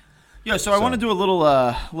believe. Yeah, so I want to do a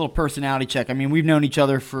little personality check. I mean, we've known each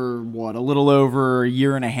other for a little over a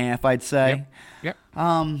year and a half, I'd say. Yep.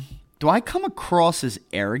 Do I come across as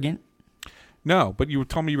arrogant? No, but you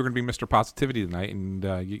told me you were going to be Mr. Positivity tonight, and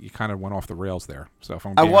you kind of went off the rails there. So if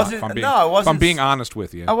I'm being honest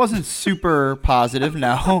with you, I wasn't super positive.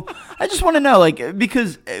 No, I just want to know,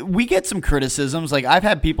 because we get some criticisms. Like, I've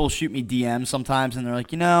had people shoot me DMs sometimes, and they're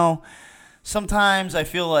like, sometimes I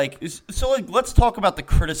feel let's talk about the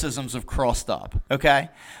criticisms of Crossed Up, okay? Yeah.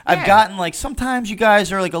 I've gotten, sometimes you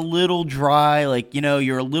guys are, a little dry,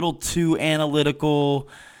 you're a little too analytical.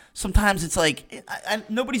 Sometimes it's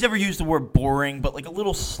nobody's ever used the word boring, but, a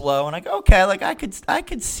little slow. And I go, okay, I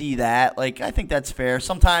could see that. I think that's fair.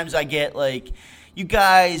 Sometimes I get, you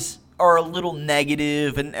guys are a little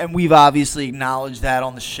negative, and we've obviously acknowledged that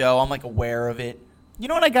on the show. I'm, aware of it. You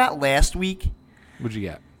know what I got last week? What'd you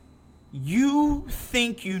get? You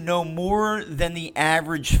think you know more than the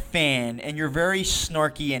average fan, and you're very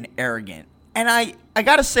snarky and arrogant. And I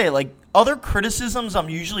got to say, other criticisms I'm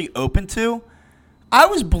usually open to, I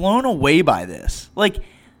was blown away by this.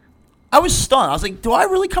 I was stunned. I was like, do I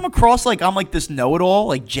really come across I'm this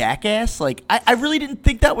know-it-all, jackass? I really didn't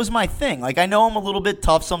think that was my thing. I know I'm a little bit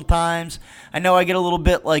tough sometimes. I know I get a little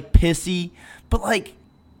bit, pissy. But,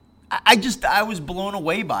 I was blown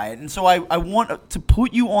away by it. And so I want to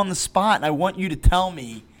put you on the spot, and I want you to tell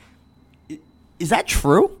me, is that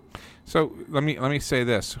true? So let me say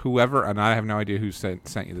this. Whoever, and I have no idea who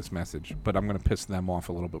sent you this message, but I'm going to piss them off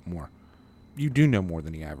a little bit more. You do know more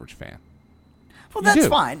than the average fan. Well, You that's do.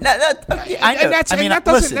 fine. I know. And that's, I mean, and that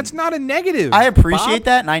doesn't. listen, That's not a negative. I appreciate Bob.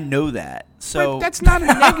 that, and I know that. So But that's not a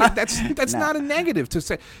negative. That's No. not a negative to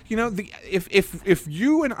say. If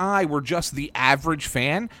you and I were just the average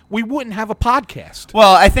fan, we wouldn't have a podcast.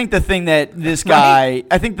 Well, I think the thing that this guy,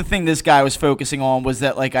 was focusing on was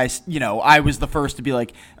that, like, I was the first to be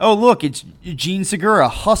like, oh, look, it's Gene Segura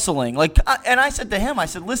hustling. Like, and I said to him, I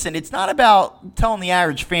said, listen, it's not about telling the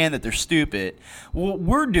average fan that they're stupid. What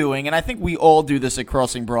we're doing, and I think we all do this at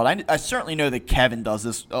Crossing Broad. I certainly know that Kevin does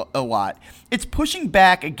this a lot. It's pushing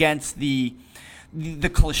back against the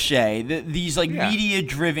cliche, these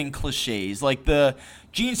media-driven cliches, like the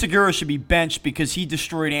Gene Segura should be benched because he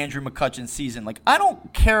destroyed Andrew McCutcheon's season. Like, I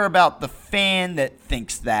don't care about the fan that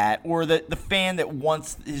thinks that, or the fan that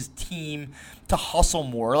wants his team to hustle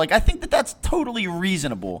more. Like, I think that that's totally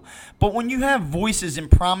reasonable. But when you have voices in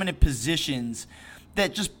prominent positions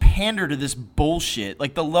that just pander to this bullshit,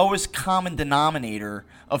 like the lowest common denominator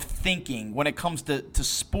of thinking when it comes to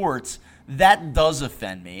sports, that does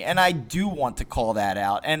offend me, and I do want to call that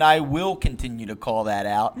out, and I will continue to call that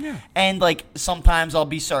out. Yeah. And like sometimes I'll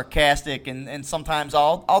be sarcastic, and sometimes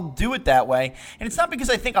I'll do it that way. And it's not because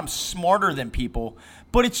I think I'm smarter than people,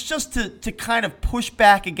 but it's just to kind of push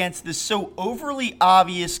back against this so overly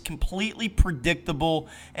obvious, completely predictable,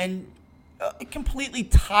 and completely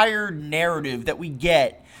tired narrative that we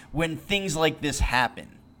get when things like this happen.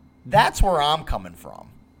 That's where I'm coming from.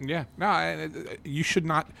 Yeah, no, you should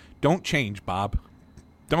not. Don't change, Bob.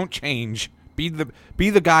 Don't change. Be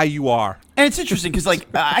the guy you are. And it's interesting because, like,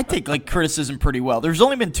 I take, like, criticism pretty well. There's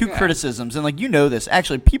only been two criticisms, and, like, you know this.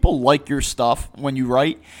 Actually, people like your stuff when you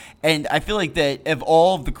write, and I feel like that of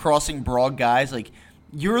all of the Crossing Broad guys, like,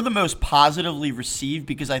 you're the most positively received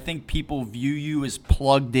because I think people view you as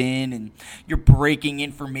plugged in and you're breaking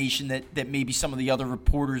information that maybe some of the other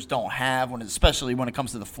reporters don't have, especially when it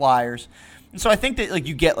comes to the Flyers. And so I think that, like,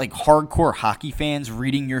 you get, like, hardcore hockey fans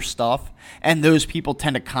reading your stuff, and those people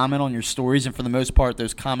tend to comment on your stories, and for the most part,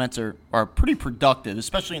 those comments are pretty productive,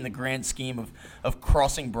 especially in the grand scheme of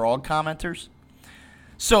Crossing Broad commenters.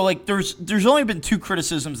 So, like, there's only been two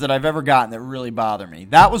criticisms that I've ever gotten that really bother me.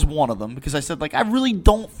 That was one of them, because I said, like, I really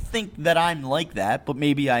don't think that I'm like that, but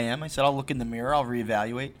maybe I am. I said, I'll look in the mirror, I'll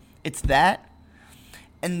reevaluate. It's that,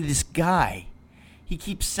 and this guy, he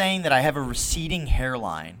keeps saying that I have a receding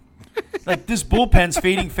hairline. Like, this bullpen's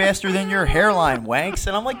fading faster than your hairline, Wanks.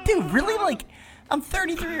 And I'm like, dude, really? Like, I'm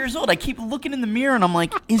 33 years old. I keep looking in the mirror, and I'm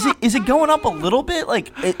like, is it going up a little bit?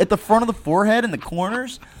 Like, at the front of the forehead and the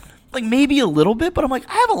corners? Like, maybe a little bit, but I'm like,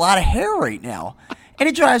 I have a lot of hair right now. And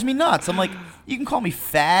it drives me nuts. I'm like, you can call me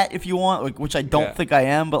fat if you want, like, which I don't think I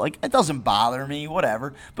am, but, like, it doesn't bother me,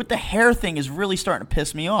 whatever. But the hair thing is really starting to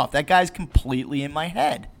piss me off. That guy's completely in my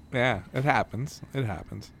head. Yeah, it happens. It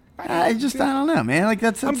happens. I don't know, man. Like,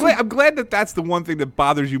 I'm glad that that's the one thing that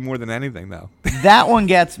bothers you more than anything, though. That one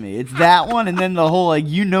gets me. It's that one, and then the whole, like,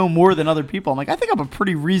 you know more than other people. I'm like, I think I'm a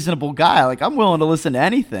pretty reasonable guy. Like, I'm willing to listen to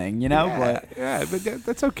anything, you know. Yeah, but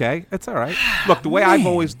that's okay. That's all right. Look, the way I've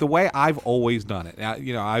always done it. Now,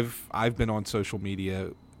 you know, I've been on social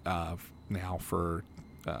media now for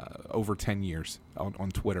over 10 years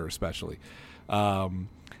on Twitter, especially.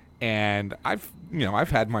 And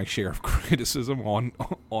I've had my share of criticism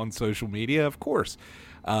on social media, of course.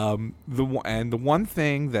 The one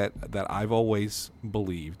thing that I've always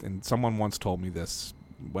believed, and someone once told me this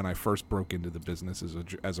when I first broke into the business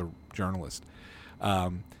as a journalist,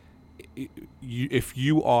 if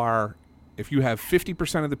you have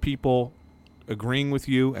 50% of the people agreeing with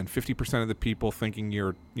you and 50% of the people thinking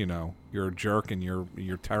you're a jerk and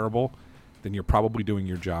you're terrible, then you're probably doing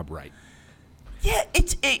your job right. Yeah,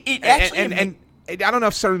 it actually... And I don't know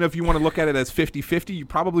if you want to look at it as 50-50. You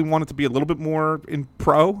probably want it to be a little bit more in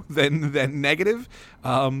pro than negative.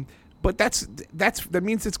 But that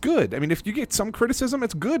means it's good. I mean, if you get some criticism,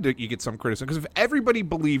 it's good that you get some criticism. Because if everybody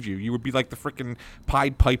believed you would be like the freaking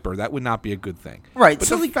Pied Piper. That would not be a good thing. Right. But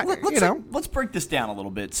so let's break this down a little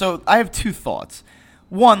bit. So I have two thoughts.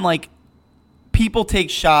 One, like, people take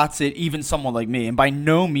shots at even someone like me, and by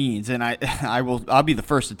no means, and I'll be the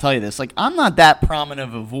first to tell you this, like, I'm not that prominent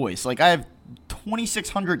of a voice. Like, I have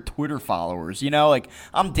 2,600 Twitter followers, you know, like,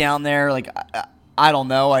 I'm down there, like, I don't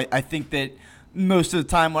know, I think that most of the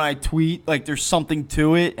time when I tweet, like, there's something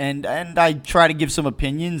to it, and I try to give some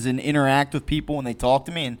opinions and interact with people when they talk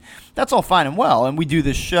to me, and that's all fine and well, and we do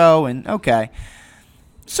this show, and okay.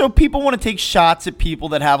 So people want to take shots at people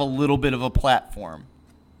that have a little bit of a platform.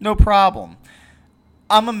 No problem.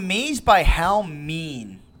 I'm amazed by how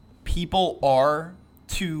mean people are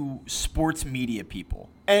to sports media people.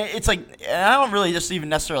 And it's like, and I don't really just even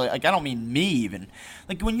necessarily, like, I don't mean me even.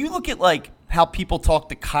 Like, when you look at, like, how people talk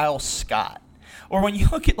to Kyle Scott Or when you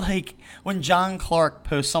look at, like, when John Clark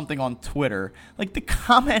posts something on Twitter, like, the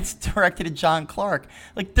comments directed at John Clark,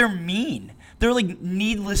 like, they're mean. They're, like,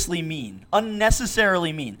 needlessly mean,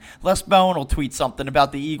 unnecessarily mean. Les Bowen will tweet something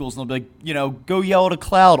about the Eagles, and they'll be like, you know, go yell at a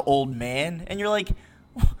cloud, old man. And you're like,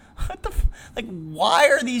 what the like, why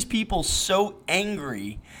are these people so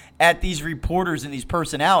angry at these reporters and these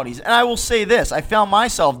personalities? And I will say this, I found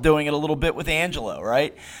myself doing it a little bit with Angelo,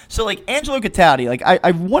 right? So, like, Angelo Cataldi, like,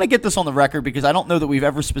 I want to get this on the record because I don't know that we've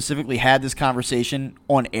ever specifically had this conversation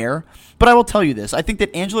on air, but I will tell you this. I think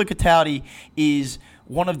that Angelo Cataldi is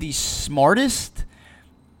one of the smartest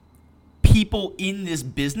people in this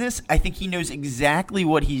business. I think he knows exactly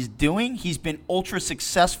what he's doing. He's been ultra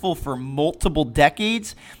successful for multiple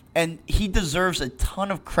decades, and he deserves a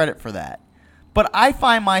ton of credit for that. But I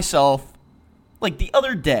find myself, like, the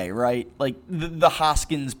other day, right, like, the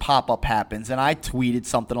Hoskins pop-up happens, and I tweeted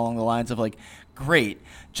something along the lines of, like, great,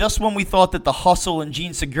 just when we thought that the Hustle and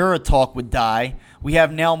Gene Segura talk would die, we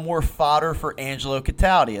have now more fodder for Angelo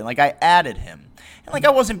Cataldi. And, like, I added him. And, like,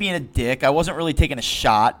 I wasn't being a dick. I wasn't really taking a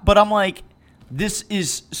shot. But I'm like, this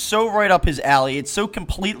is so right up his alley. It's so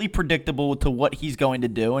completely predictable to what he's going to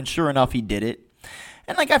do. And sure enough, he did it.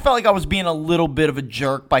 And, like, I felt like I was being a little bit of a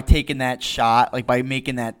jerk by taking that shot, like, by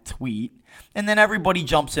making that tweet. And then everybody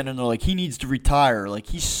jumps in and they're like, he needs to retire. Like,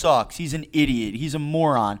 he sucks. He's an idiot. He's a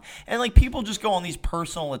moron. And, like, people just go on these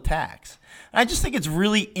personal attacks. And I just think it's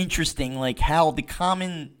really interesting, like, how the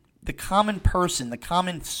common person, the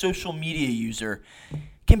common social media user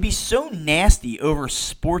can be so nasty over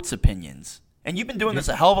sports opinions. And you've been doing this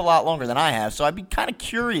a hell of a lot longer than I have, so I'd be kind of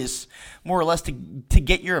curious, more or less, to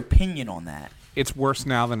get your opinion on that. It's worse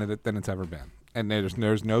now than it's ever been, and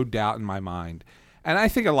there's no doubt in my mind. And I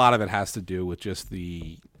think a lot of it has to do with just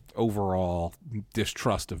the overall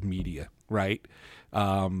distrust of media, right?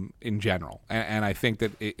 In general, and I think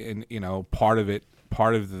that part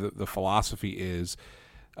of the philosophy is.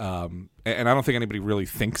 And I don't think anybody really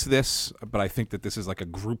thinks this, but I think that this is like a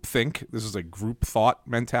group think. This is a group thought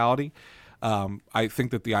mentality. I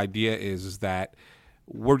think that the idea is that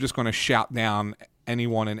we're just going to shout down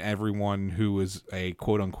anyone and everyone who is a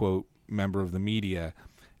quote-unquote member of the media,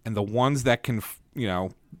 and the ones that can,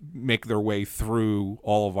 make their way through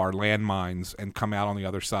all of our landmines and come out on the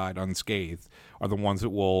other side unscathed are the ones that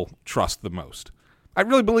we'll trust the most. I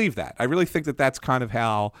really believe that. I really think that that's kind of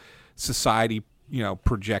how society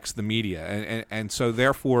projects the media, and so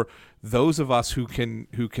therefore those of us who can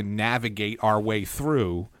navigate our way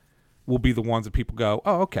through will be the ones that people go,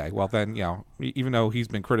 oh, okay, well then, even though he's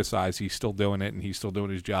been criticized, he's still doing it and he's still doing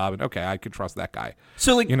his job, and okay, I can trust that guy.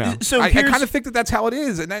 So, like, I kind of think that that's how it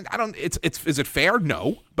is, and then I don't. It's is it fair?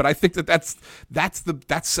 No, but I think that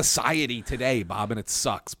that's society today, Bob, and it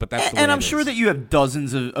sucks. But that's the way and I'm it sure is. that you have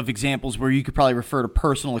dozens of examples where you could probably refer to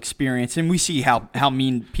personal experience, and we see how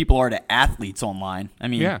mean people are to athletes online. I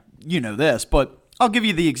mean, you know this, but I'll give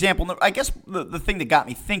you the example. I guess the thing that got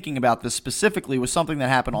me thinking about this specifically was something that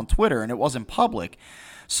happened on Twitter, and it wasn't public.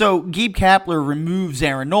 So Gabe Kapler removes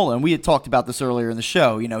Aaron Nola, and we had talked about this earlier in the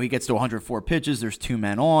show. He gets to 104 pitches. There's 2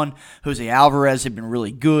 men on. Jose Alvarez had been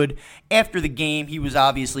really good. After the game, he was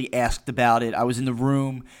obviously asked about it. I was in the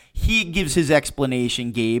room. He gives his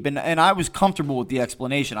explanation, Gabe, and I was comfortable with the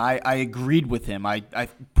explanation. I agreed with him. I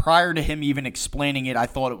prior to him even explaining it, I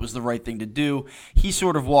thought it was the right thing to do. He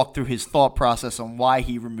sort of walked through his thought process on why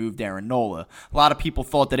he removed Aaron Nola. A lot of people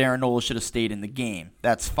thought that Aaron Nola should have stayed in the game.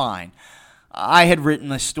 That's fine. I had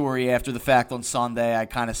written a story after the fact on Sunday. I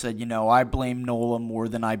kind of said, I blame Nola more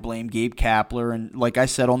than I blame Gabe Kapler. And like I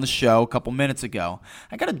said on the show a couple minutes ago,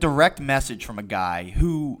 I got a direct message from a guy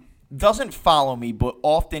who doesn't follow me but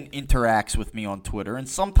often interacts with me on Twitter. And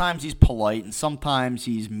sometimes he's polite and sometimes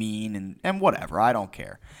he's mean and whatever. I don't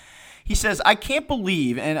care. He says, I can't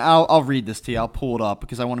believe, and I'll read this to you. I'll pull it up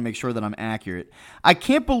because I want to make sure that I'm accurate. I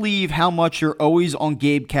can't believe how much you're always on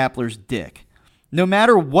Gabe Kapler's dick. No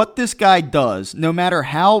matter what this guy does, no matter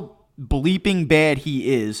how bleeping bad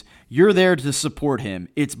he is, you're there to support him.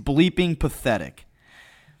 It's bleeping pathetic.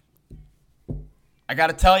 I got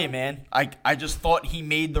to tell you, man, I just thought he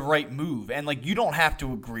made the right move. And, you don't have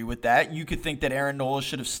to agree with that. You could think that Aaron Nola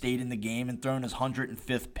should have stayed in the game and thrown his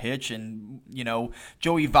 105th pitch. And,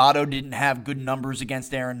 Joey Votto didn't have good numbers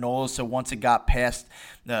against Aaron Nola. So once it got past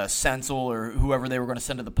Senzel or whoever they were going to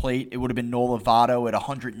send to the plate, it would have been Nola Votto at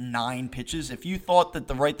 109 pitches. If you thought that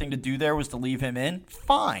the right thing to do there was to leave him in,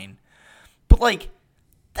 fine. But,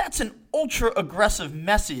 that's an ultra-aggressive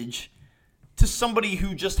message to somebody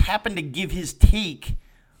who just happened to give his take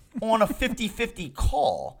on a 50-50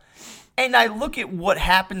 call. And I look at what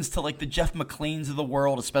happens to like the Jeff McLeans of the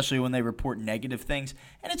world, especially when they report negative things,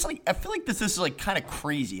 and it's like I feel like this is like kind of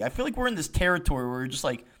crazy. I feel like we're in this territory where we're just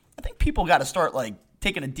like, I think people got to start like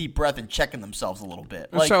taking a deep breath and checking themselves a little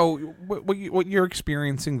bit. Like, so what you're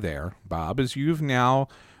experiencing there, Bob, is you've now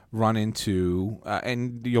run into,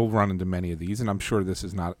 and you'll run into many of these, and I'm sure this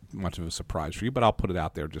is not much of a surprise for you, but I'll put it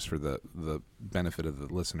out there just for the benefit of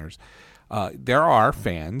the listeners. There are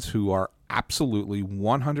fans who are absolutely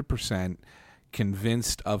 100%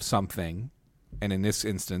 convinced of something, and in this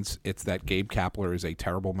instance, it's that Gabe Kapler is a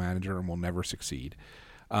terrible manager and will never succeed,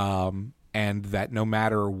 and that no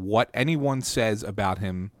matter what anyone says about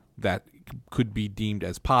him that could be deemed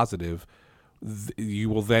as positive, you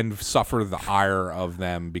will then suffer the ire of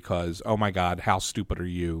them because, oh my God, how stupid are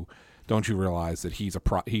you? Don't you realize that he's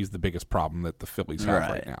the biggest problem that the Phillies have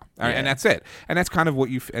right now? Yeah. And that's it. And that's kind of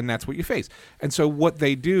what you face. And so what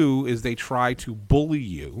they do is they try to bully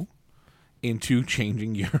you into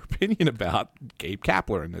changing your opinion about Gabe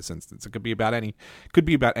Kapler in this instance. It could be about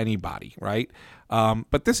anybody, right?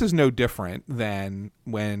 But this is no different than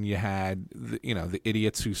when you had the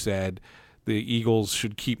idiots who said the Eagles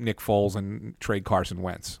should keep Nick Foles and trade Carson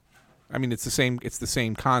Wentz. I mean, it's the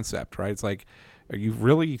same concept, right? It's like, are you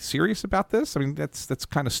really serious about this? I mean, that's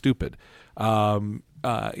kind of stupid. It's all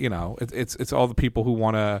the people who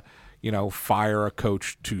want to, fire a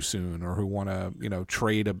coach too soon, or who want to,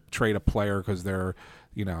 trade a player because they're,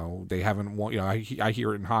 they haven't won. I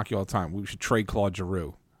hear it in hockey all the time. We should trade Claude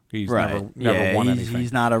Giroux. He's never won anything.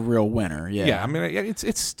 He's not a real winner. Yeah. Yeah. I mean,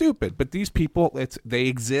 it's stupid. But these people, they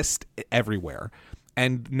exist everywhere.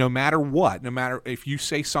 And no matter if you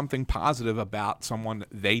say something positive about someone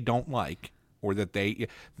they don't like, or that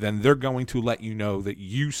then they're going to let you know that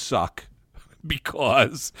you suck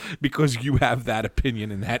because you have that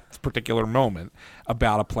opinion in that particular moment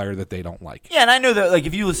about a player that they don't like. Yeah, and I know that like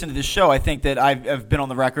if you listen to this show, I think that I've been on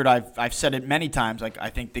the record. I've said it many times. Like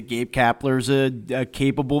I think that Gabe Kapler's a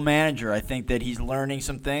capable manager. I think that he's learning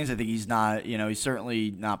some things. I think he's not, he's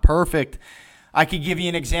certainly not perfect. I could give you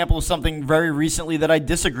an example of something very recently that I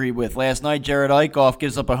disagree with. Last night, Jared Eichhoff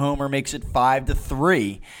gives up a homer, makes it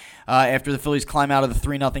 5-3. After the Phillies climb out of the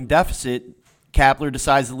 3-0 deficit, Kapler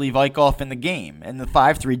decides to leave Eichhoff in the game. And the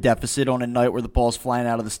 5-3 deficit on a night where the ball's flying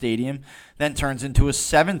out of the stadium then turns into a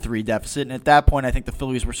 7-3 deficit. And at that point, I think the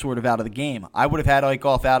Phillies were sort of out of the game. I would have had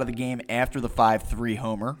Eichhoff out of the game after the 5-3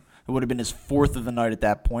 homer. It would have been his fourth of the night at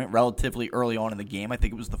that point, relatively early on in the game. I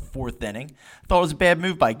think it was the fourth inning. I thought it was a bad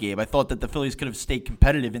move by Gabe. I thought that the Phillies could have stayed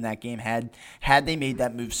competitive in that game had they made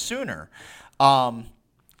that move sooner.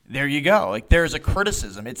 There you go. Like there's a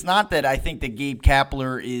criticism. It's not that I think that Gabe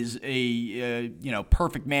Kapler is a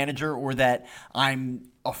perfect manager or that I'm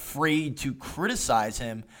afraid to criticize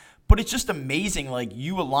him, but it's just amazing. Like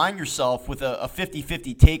you align yourself with a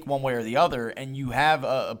 50-50 take one way or the other, and you have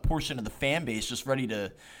a portion of the fan base just ready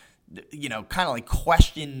to, kind of like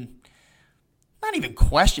question. Not even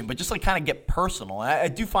question, but just like kind of get personal. I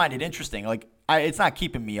do find it interesting. Like it's not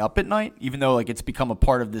keeping me up at night, even though like it's become a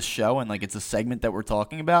part of this show and like it's a segment that we're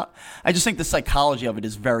talking about. I just think the psychology of it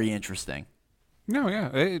is very interesting. No,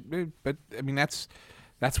 yeah, but I mean that's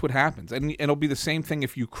what happens, and it'll be the same thing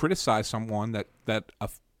if you criticize someone that a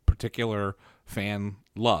particular fan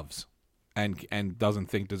loves and doesn't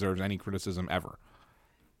think deserves any criticism ever.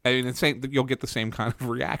 I mean, you'll get the same kind of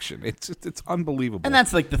reaction. It's unbelievable. And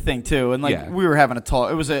that's like the thing too. And like we were having a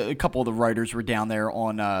talk. It was a couple of the writers were down there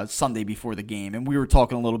on Sunday before the game, and we were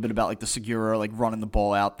talking a little bit about like the Segura like running the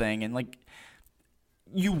ball out thing, and like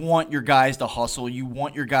you want your guys to hustle, you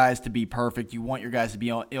want your guys to be perfect, you want your guys to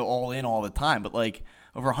be all in all the time. But like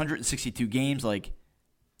over 162 games, like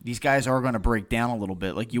these guys are going to break down a little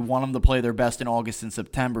bit. Like you want them to play their best in August and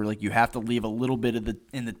September. Like you have to leave a little bit of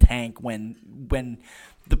in the tank when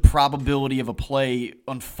the probability of a play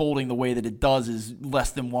unfolding the way that it does is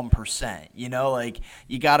less than 1%. Like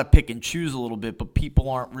you got to pick and choose a little bit, but people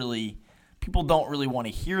don't really want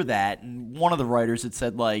to hear that. And one of the writers had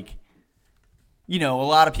said like, a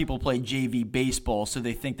lot of people play JV baseball, so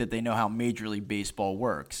they think that they know how Major League Baseball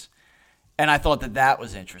works. And I thought that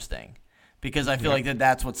was interesting. Because I feel like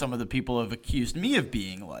that's what some of the people have accused me of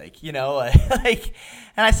being like, and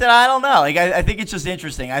I said, I don't know. Like, I think it's just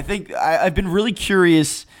interesting. I think I've been really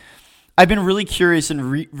curious. I've been really curious in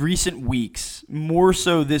recent weeks, more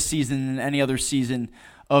so this season than any other season,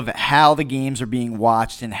 of how the games are being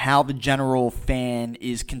watched and how the general fan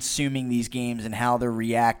is consuming these games and how they're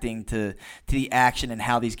reacting to the action and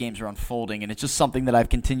how these games are unfolding. And it's just something that I've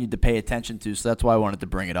continued to pay attention to. So that's why I wanted to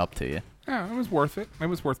bring it up to you. Yeah, it was worth it. It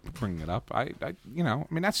was worth bringing it up.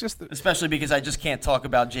 That's just especially because I just can't talk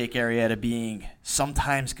about Jake Arrieta being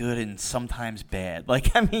sometimes good and sometimes bad.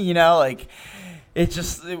 It's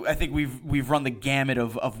just, I think we've run the gamut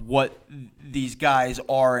of what these guys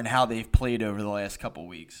are and how they've played over the last couple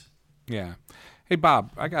weeks. Yeah. Hey,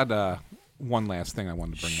 Bob, I got one last thing I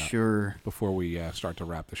wanted to bring up before we start to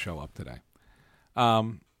wrap the show up today.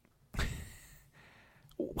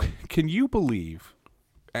 Can you believe,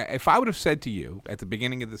 if I would have said to you at the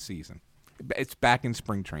beginning of the season, it's back in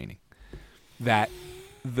spring training, that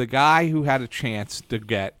the guy who had a chance to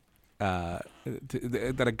get, that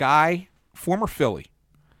a guy, former Philly,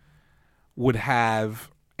 would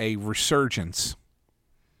have a resurgence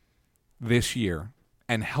this year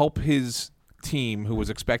and help his team, who was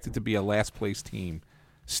expected to be a last-place team,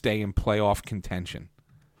 stay in playoff contention,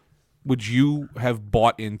 would you have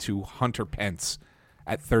bought into Hunter Pence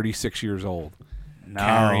at 36 years old,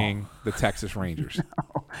 carrying the Texas Rangers?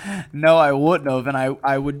 No, I wouldn't have, and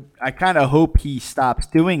I kind of hope he stops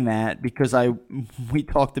doing that because we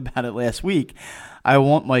talked about it last week. I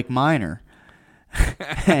want Mike Minor.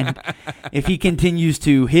 And if he continues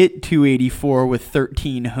to hit 284 with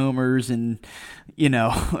 13 homers and,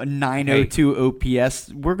 a 902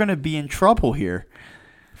 OPS, we're going to be in trouble here.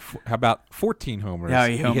 How about 14 homers? Yeah,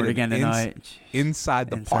 he homered again tonight. Inside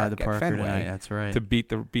the park at Fenway tonight, that's right. To beat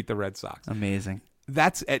the Red Sox. Amazing.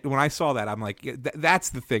 That's when I saw that, I'm like, that's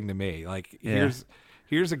the thing to me. Like, here's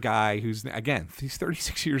a guy who's, again, he's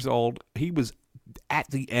 36 years old. He was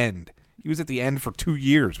at the end. He was at the end for 2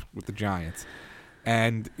 years with the Giants.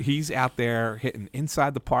 And he's out there hitting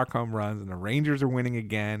inside the park home runs, and the Rangers are winning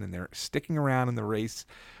again, and they're sticking around in the race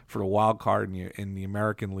for the wild card in the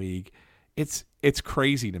American League. It's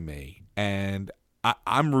crazy to me, and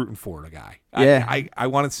I'm rooting for the guy. Yeah. I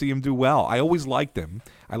want to see him do well. I always liked him.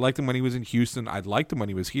 I liked him when he was in Houston. I liked him when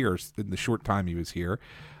he was here, in the short time he was here.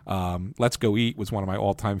 Let's Go Eat was one of my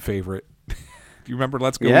all-time favorite. Do you remember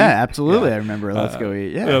Let's Go Eat? Yeah, absolutely. I remember Let's Go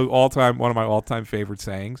Eat. Yeah. One of my all-time favorite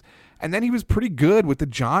sayings. And then he was pretty good with the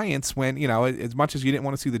Giants when, as much as you didn't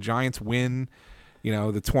want to see the Giants win, the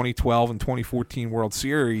 2012 and 2014 World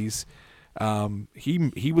Series,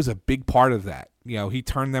 he was a big part of that. He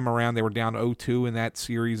turned them around. They were down 0-2 in that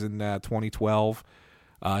series in 2012.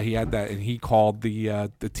 He had that, and he called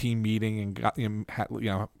the team meeting and got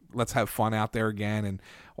let's have fun out there again. And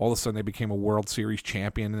all of a sudden they became a World Series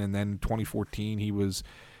champion. And then 2014 he was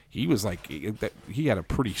like, he had a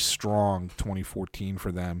pretty strong 2014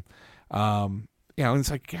 for them. And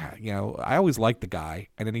it's like, I always liked the guy,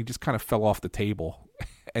 and then he just kind of fell off the table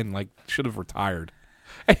and should have retired.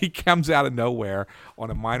 And he comes out of nowhere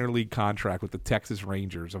on a minor league contract with the Texas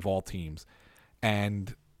Rangers of all teams,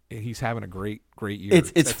 and he's having a great year.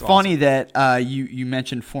 It's funny awesome that you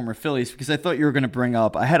mentioned former Phillies, because I thought you were going to bring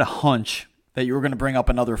up. I had a hunch that you were going to bring up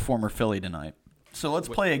another former Philly tonight. So let's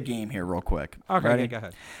play a game here real quick. Okay, ready? Go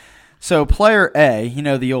ahead. So player A,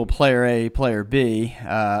 the old player A, player B,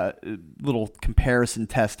 little comparison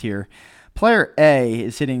test here. Player A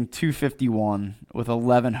is hitting 251 with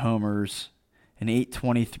 11 homers and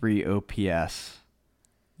 823 OPS.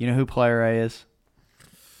 You know who player A is?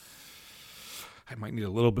 I might need a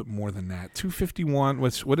little bit more than that. 251.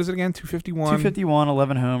 What is it again? 251? 251,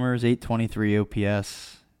 11 homers, 823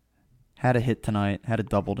 OPS. Had a hit tonight. Had a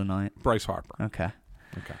double tonight. Bryce Harper. Okay.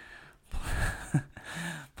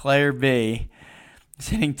 Player B is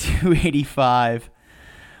hitting 285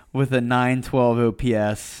 with a 912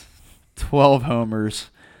 OPS, 12 homers,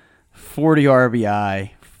 40 RBI,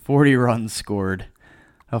 40 runs scored,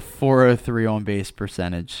 a 403 on base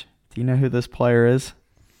percentage. Do you know who this player is?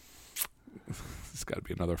 It's got to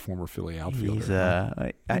be another former Philly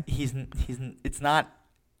outfielder. It's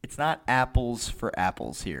not apples for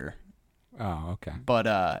apples here. Oh, okay.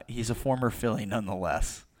 But he's a former Philly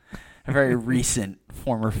nonetheless. A very recent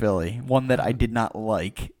former Philly, one that I did not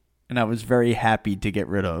like, and I was very happy to get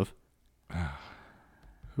rid of.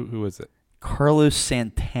 Who is it? Carlos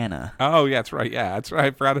Santana. Oh, yeah, that's right. Yeah, that's right.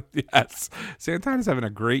 I forgot it. Yes. Santana's having a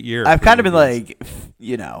great year. I've kind of been like,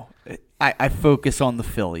 I focus on the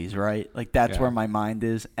Phillies, right? Like, that's where my mind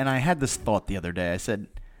is. And I had this thought the other day. I said,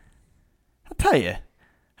 I'll tell you,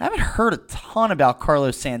 I haven't heard a ton about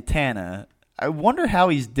Carlos Santana. I wonder how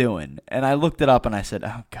he's doing. And I looked it up and I said,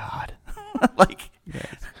 oh, God.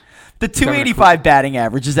 The 285 batting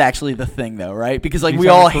average is actually the thing, though, right? Because we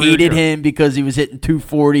all hated him because he was hitting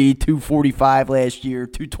 240, 245 last year,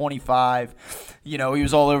 225. He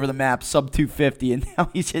was all over the map, sub 250, and now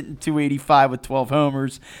he's hitting 285 with 12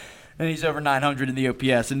 homers. And he's over 900 in the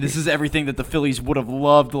OPS. And this is everything that the Phillies would have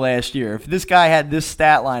loved last year. If this guy had this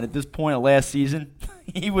stat line at this point of last season,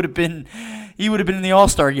 he would have been He would have been in the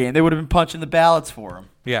All-Star game. They would have been punching the ballots for him.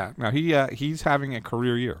 Yeah. No, he's having a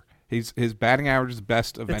career year. His batting average is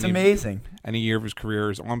best of It's amazing. Any year of his career.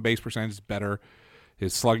 His on-base percentage is better.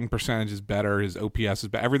 His slugging percentage is better. His OPS is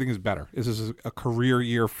better. Everything is better. This is a career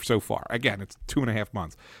year so far. Again, it's 2.5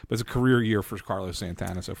 months, but it's a career year for Carlos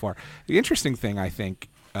Santana so far. The interesting thing, I think,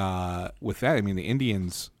 with that, I mean, the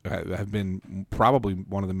Indians have been probably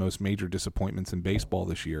one of the most major disappointments in baseball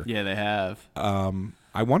this year. Yeah, they have.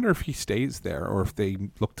 I wonder if he stays there or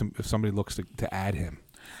if somebody looks to add him.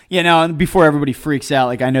 Yeah, no, and before everybody freaks out,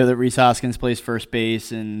 like I know that Rhys Hoskins plays first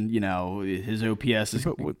base and, his OPS is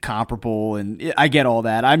comparable, and I get all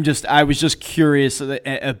that. I was just curious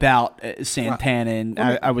about Santana, and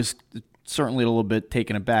I was certainly a little bit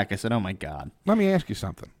taken aback. I said, oh, my God. Let me ask you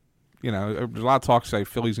something. There's a lot of talk say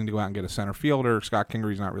Phillies need to go out and get a center fielder. Scott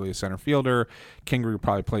Kingery's not really a center fielder. Kingery will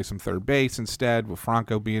probably play some third base instead, with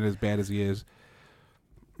Franco being as bad as he is.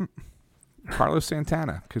 Carlos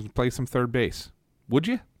Santana could play some third base. Would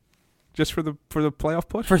you? Just for the playoff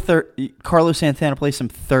push? Carlos Santana plays some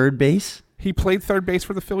third base? He played third base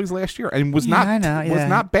for the Phillies last year and was not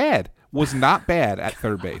bad. Was not bad at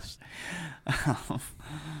third base.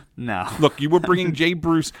 No. Look, you were bringing Jay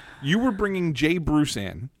Bruce. You were bringing Jay Bruce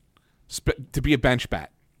in to be a bench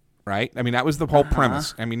bat, right? I mean, that was the whole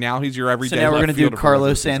premise. I mean, now he's your everyday. So now we're going to do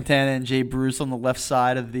Carlos Santana and Jay Bruce on the left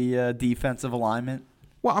side of the defensive alignment.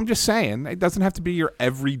 Well, I'm just saying, it doesn't have to be your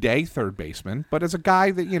everyday third baseman, but as a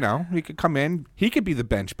guy that, he could come in, he could be the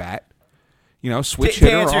bench bat, switch hitter off the bench. To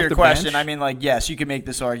answer your question, I mean, yes, you can make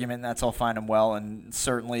this argument, and that's all fine and well, and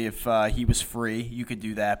certainly if he was free, you could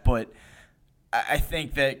do that, but I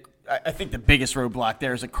think the biggest roadblock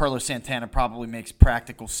there is that Carlos Santana probably makes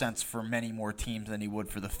practical sense for many more teams than he would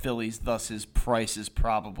for the Phillies, thus his price is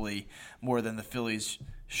probably more than the Phillies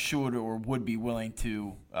should or would be willing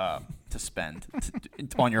to spend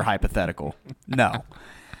on your hypothetical. No.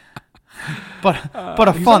 But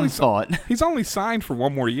a fun thought. He's only signed for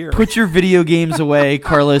one more year. Put your video games away.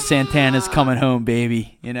 Carlos Santana's coming home,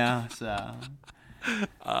 baby.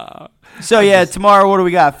 So yeah, tomorrow what do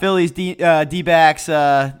we got? Phillies, D-backs.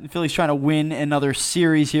 Phillies trying to win another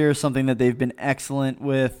series here, something that they've been excellent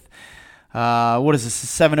with. What is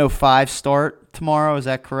this, a 7:05 start tomorrow? Is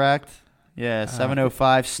that correct? Yeah,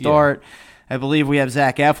 7:05 start. Yeah. I believe we have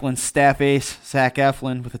Zach Eflin, staff ace Zach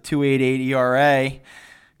Eflin, with a 2.88 ERA,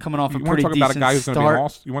 coming off a pretty decent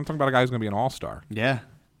start. You want to talk about a guy who's going to be an all-star? Yeah.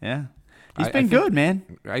 He's been good, man.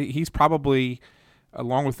 He's probably,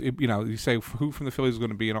 along with, you say who from the Phillies is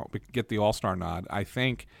going to get the all-star nod. I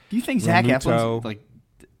think. Do you think Zach Eflin's like?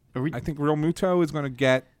 I think Real Muto is going to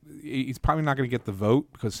get. He's probably not going to get the vote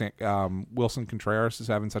because Wilson Contreras is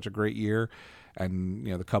having such a great year. And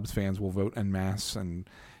the Cubs fans will vote en masse, and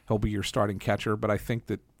he'll be your starting catcher. But I think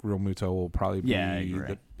that Real Muto will probably be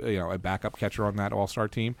a backup catcher on that All-Star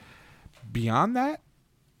team. Beyond that,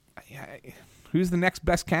 who's the next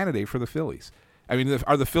best candidate for the Phillies? I mean,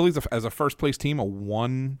 are the Phillies as a first-place team a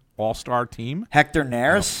one All-Star team? Hector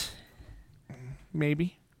Neris?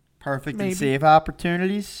 Maybe. Perfect and save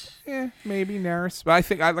opportunities. Yeah, maybe Neris. But I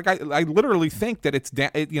think I literally think that it's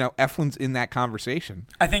Eflin's in that conversation.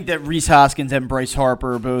 I think that Rhys Hoskins and Bryce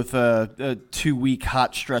Harper are both a 2-week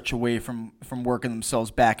hot stretch away from working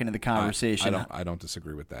themselves back into the conversation. I don't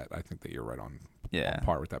disagree with that. I think that you're right on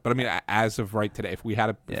par with that. But I mean, as of right today, if we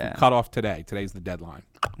cut off today's the deadline.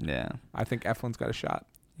 Yeah, I think Eflin's got a shot.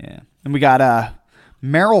 Yeah, and we got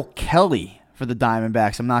Merrill Kelly for the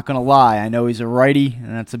Diamondbacks. I'm not going to lie. I know he's a righty,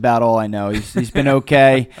 and that's about all I know. He's been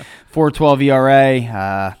okay. 4.12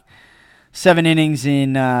 ERA, 7 innings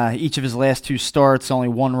in each of his last 2 starts, only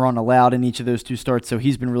 1 run allowed in each of those 2 starts, so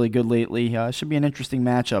he's been really good lately. Should be an interesting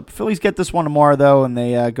matchup. Phillies get this one tomorrow, though, and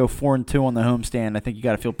they go 4-2 on the homestand. I think you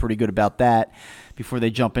got to feel pretty good about that before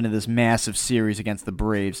they jump into this massive series against the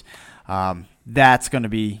Braves. That's going to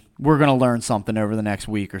be – we're going to learn something over the next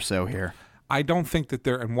week or so here. I don't think that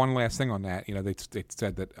they're – and one last thing on that, they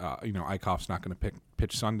said that, Eichhoff's not going to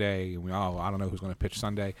pitch Sunday. I don't know who's going to pitch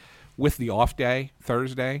Sunday. With the off day,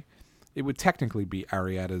 Thursday, it would technically be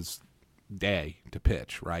Arrieta's day to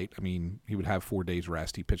pitch, right? I mean, he would have 4 days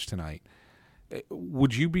rest. He pitched tonight.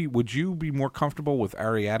 Would you be more comfortable with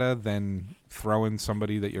Arrieta than throwing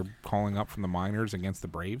somebody that you're calling up from the minors against the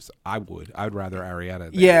Braves? I would. I'd rather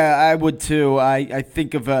Arrieta. Yeah, I would too. I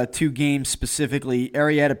think of 2 games specifically.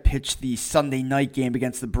 Arrieta pitched the Sunday night game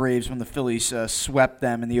against the Braves when the Phillies swept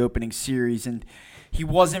them in the opening series, and he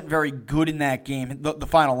wasn't very good in that game. The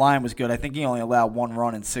final line was good. I think he only allowed 1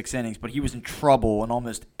 run in 6 innings, but he was in trouble in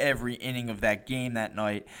almost every inning of that game that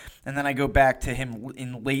night. And then I go back to him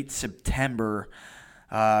in late September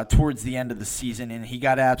towards the end of the season, and he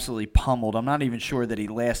got absolutely pummeled. I'm not even sure that he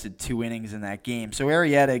lasted 2 innings in that game. So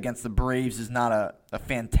Arrieta against the Braves is not a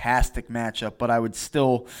fantastic matchup, but I would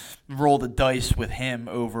still roll the dice with him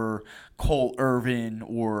over Cole Irvin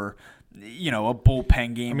or a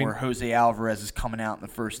bullpen game where Jose Alvarez is coming out in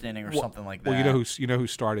the first inning or something like that. Well, you know who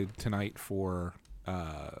started tonight for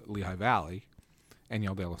Lehigh Valley?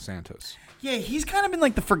 Enyel De Los Santos. Yeah, he's kind of been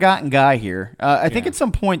like the forgotten guy here. I think at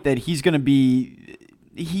some point that he's going to be.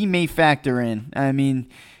 He may factor in. I mean,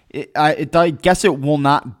 I guess it will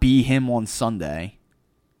not be him on Sunday.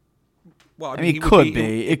 Well, I mean, it could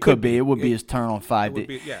be. It could be. It would be his turn on 5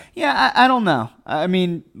 days. Yeah, I don't know. I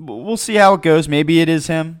mean, we'll see how it goes. Maybe it is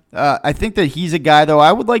him. I think that he's a guy, though.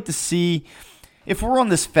 I would like to see, if we're on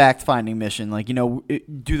this fact-finding mission,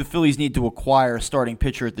 do the Phillies need to acquire a starting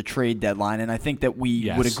pitcher at the trade deadline? And I think that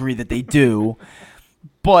we would agree that they do.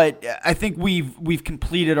 But I think we've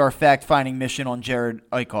completed our fact-finding mission on Jerad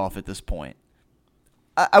Eickhoff at this point.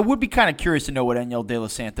 I would be kind of curious to know what Enyel De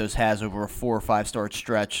Los Santos has over a 4 or 5 start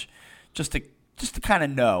stretch, just to kind of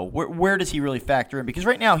know where does he really factor in? Because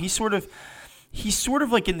right now he's sort of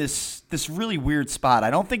like in this really weird spot.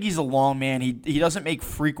 I don't think he's a long man. He doesn't make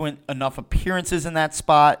frequent enough appearances in that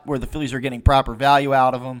spot where the Phillies are getting proper value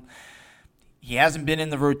out of him. He hasn't been in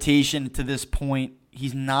the rotation to this point.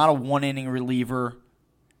 He's not a 1-inning reliever.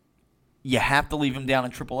 You have to leave him down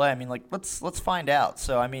in AAA. I mean, let's find out.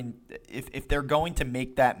 So, I mean, if they're going to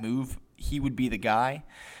make that move, he would be the guy.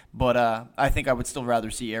 But I think I would still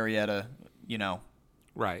rather see Arrieta,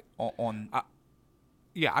 right on.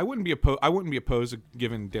 I wouldn't be opposed to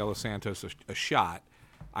giving De Los Santos a shot.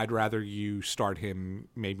 I'd rather you start him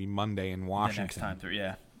maybe Monday in Washington. The next time through,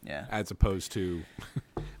 yeah. As opposed to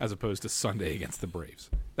Sunday against the Braves.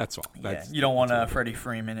 That's all. You don't want Freddie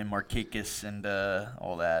Freeman and Markakis and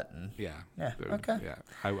all that. And okay. Yeah,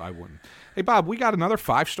 I wouldn't. Hey, Bob, we got another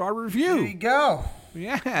 5-star review. There you go.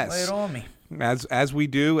 Yes. Lay it on me. As we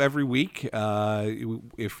do every week,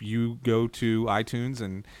 if you go to iTunes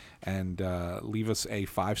and leave us a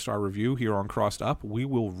 5-star review here on Crossed Up, we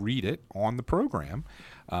will read it on the program.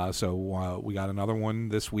 So we got another one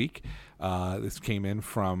this week. This came in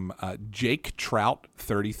from Jake Trout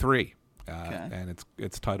 33, and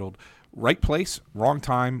it's titled "Right Place, Wrong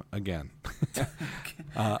Time Again."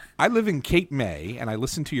 I live in Cape May, and I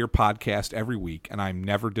listen to your podcast every week, and I'm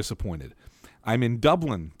never disappointed. I'm in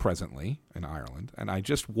Dublin presently, in Ireland, and I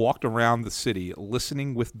just walked around the city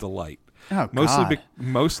listening with delight. Oh, God.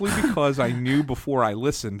 Mostly because I knew before I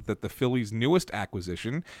listened that the Phillies' newest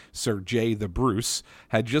acquisition, Sir Jay the Bruce,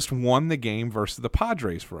 had just won the game versus the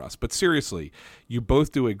Padres for us. But seriously, you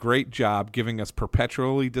both do a great job giving us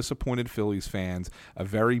perpetually disappointed Phillies fans a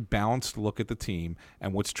very balanced look at the team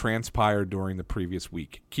and what's transpired during the previous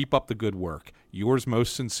week. Keep up the good work. Yours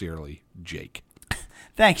most sincerely, Jake.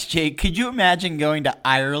 Thanks, Jake. Could you imagine going to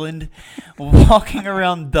Ireland, walking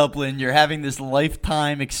around Dublin, you're having this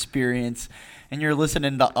lifetime experience, and you're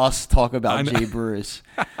listening to us talk about Jay Bruce?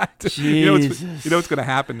 You know what's going to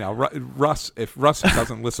happen now? If Russ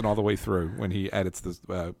doesn't listen all the way through when he edits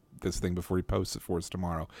this thing before he posts it for us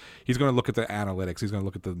tomorrow, he's going to look at the analytics. He's going to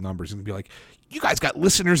look at the numbers. He's going to be like, you guys got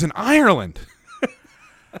listeners in Ireland.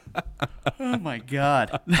 Oh my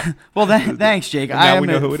God! Well, thanks, Jake. I am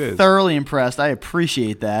thoroughly impressed. I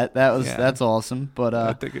appreciate that. That's awesome. But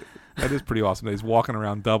I think that is pretty awesome. That he's walking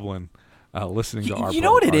around Dublin, listening to our. You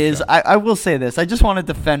know what it is? I will say this. I just want to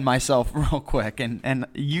defend myself real quick, and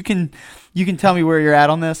you can tell me where you're at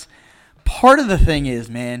on this. Part of the thing is,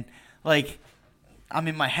 man, I'm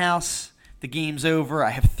in my house. The game's over. I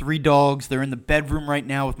have 3 dogs. They're in the bedroom right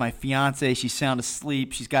now with my fiance. She's sound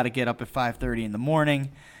asleep. She's got to get up at 5:30 in the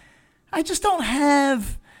morning. I just don't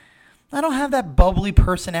have that bubbly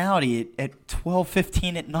personality at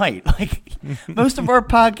 12:15 at night. Most of our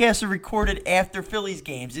podcasts are recorded after Phillies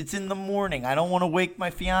games. It's in the morning. I don't want to wake my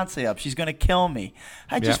fiance up. She's going to kill me.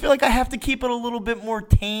 I just feel like I have to keep it a little bit more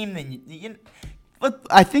tame than you.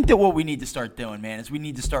 I think that what we need to start doing, man, is we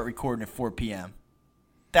need to start recording at 4 p.m.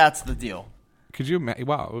 That's the deal. Could you imagine?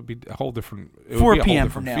 Wow, it would be a whole different. 4 p.m.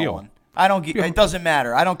 from now on. It doesn't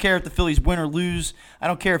matter. I don't care if the Phillies win or lose. I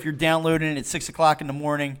don't care if you're downloading it at 6 o'clock in the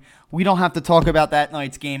morning. We don't have to talk about that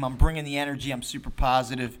night's game. I'm bringing the energy. I'm super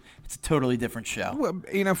positive. It's a totally different show. Well,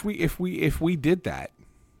 if we did that,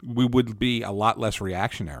 we would be a lot less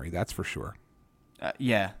reactionary. That's for sure.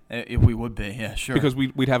 If we would be, yeah, sure. Because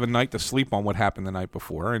we'd have a night to sleep on what happened the night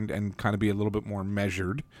before and kind of be a little bit more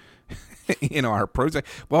measured. Our pros.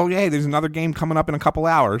 Well, there's another game coming up in a couple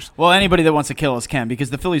hours. Well, anybody that wants to kill us can, because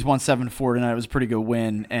the Phillies won 7-4 tonight. It was a pretty good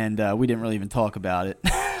win, and we didn't really even talk about it.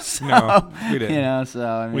 So, No, we didn't. You know, so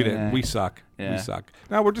I mean, We didn't. We suck. yeah. We suck.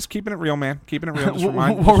 No, we're just keeping it real, man. Keeping it real. Just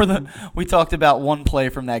remind. What were we talked about one play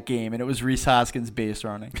from that game, and it was Reese Hoskins base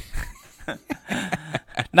running.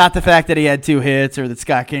 Not the fact that he had 2 hits, or that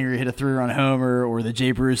Scott Kingery hit a 3-run homer, or that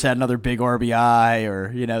Jay Bruce had another big RBI,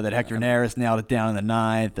 or that Hector Neris nailed it down in the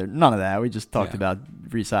 9th, or none of that. We just talked about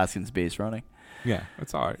Reese Hoskins base running. Yeah,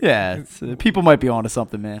 that's all right. Yeah, people might be onto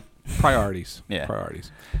something, man. Priorities. Yeah.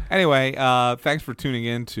 Priorities. Anyway, thanks for tuning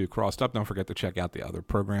in to Crossed Up. Don't forget to check out the other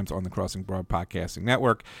programs on the Crossing Broad Podcasting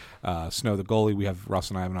Network. Snow the Goalie. We have Russ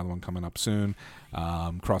and I have another one coming up soon.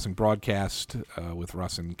 Crossing Broadcast with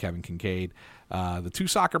Russ and Kevin Kincaid. The 2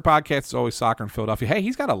 Soccer Podcasts is Always Soccer in Philadelphia. Hey,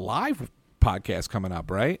 he's got a live podcast coming up,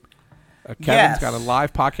 right? Kevin's got a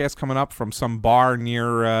live podcast coming up from some bar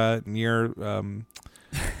near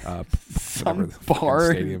some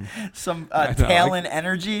bar, stadium. Some Talon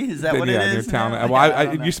Energy, is that what it is? Talon,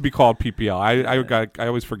 well, it used to be called PPL. I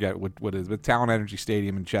always forget what it is, but Talon Energy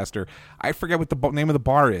Stadium in Chester. I forget what the name of the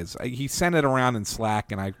bar is. He sent it around in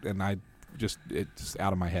Slack, and I just it's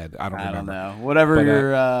out of my head. I don't remember. I don't know.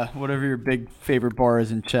 Whatever your big favorite bar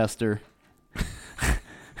is in Chester.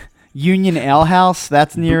 Union Ale House,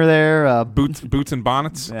 that's near there. Boots and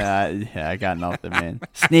Bonnets. Yeah, I got nothing, man.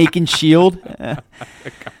 Snake and Shield.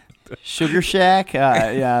 Sugar Shack.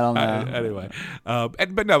 I don't know. Anyway,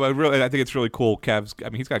 but really, I think it's really cool. Kev's,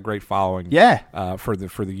 he's got a great following. Yeah. For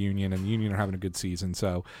the Union, and the Union are having a good season,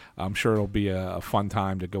 so I'm sure it'll be a fun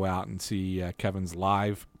time to go out and see Kevin's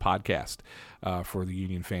live podcast for the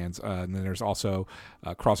Union fans. And then there's also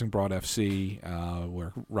Crossing Broad FC,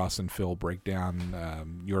 where Russ and Phil break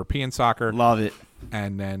down European soccer. Love it.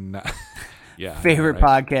 And then, favorite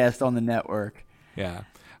podcast on the network. Yeah.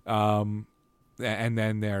 And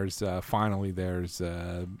then there's finally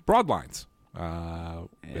Broadlines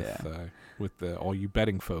with all you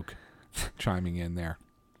betting folk chiming in there.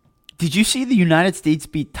 Did you see the United States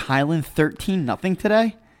beat Thailand 13-0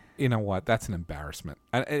 today? You know what? That's an embarrassment.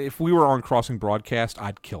 If we were on Crossing Broadcast,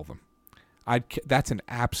 I'd kill them. That's an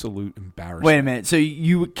absolute embarrassment. Wait a minute. So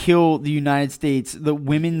you would kill the United States, the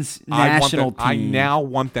women's national team? I now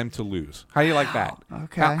want them to lose. How do you like that?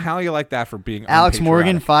 Okay. How do you like that for being Alex unpatriotic?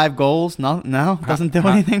 Morgan, 5 goals? No, doesn't do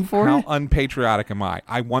anything for you? How unpatriotic am I?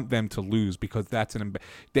 I want them to lose because that's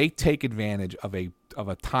they take advantage of a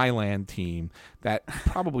Thailand team that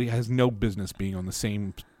probably has no business being on the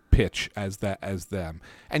same pitch as them.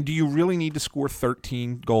 And do you really need to score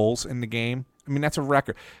 13 goals in the game? I mean, that's a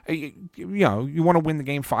record. You want to win the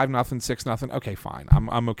game 5-0, 6-0. Okay, fine.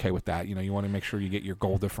 I'm okay with that. You want to make sure you get your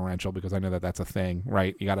goal differential because I know that's a thing,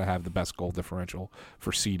 right? You got to have the best goal differential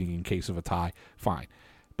for seeding in case of a tie. Fine,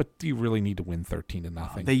 but do you really need to win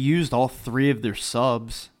 13-0? They used all 3 of their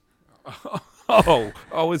subs.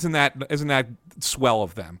 Isn't that swell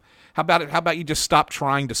of them? How about you just stop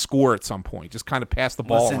trying to score at some point? Just kind of pass the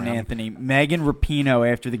ball Listen, around. Anthony, Megan Rapinoe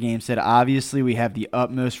after the game said, obviously we have the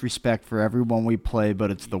utmost respect for everyone we play,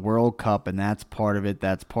 but it's the World Cup, and that's part of it.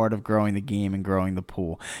 That's part of growing the game and growing the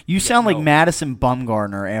pool. You sound like Madison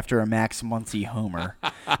Bumgarner after a Max Muncy homer.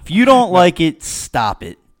 If you don't like it, stop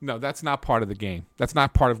it. No, that's not part of the game. That's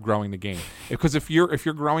not part of growing the game. Because if you're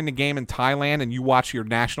growing the game in Thailand and you watch your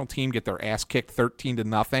national team get their ass kicked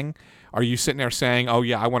 13-0, are you sitting there saying, "Oh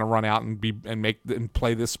yeah, I want to run out and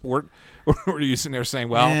play this sport," or are you sitting there saying,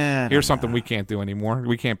 "Well, here's something we can't do anymore.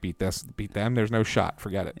 We can't beat them. There's no shot.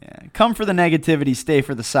 Forget it." Yeah. Come for the negativity, stay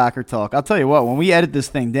for the soccer talk. I'll tell you what. When we edit this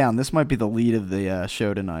thing down, this might be the lead of the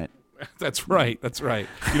show tonight. That's right.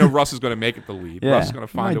 Russ is going to make it the lead. Yeah, Russ is going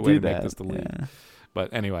to find a way to make this the lead. Yeah.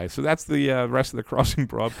 But anyway, so that's the rest of the Crossing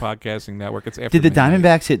Broad Podcasting Network. It's after Did the midnight.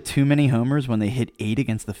 Diamondbacks hit too many homers when they hit 8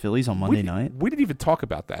 against the Phillies on Monday night? We didn't even talk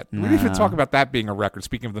about that. We didn't even talk about that being a record.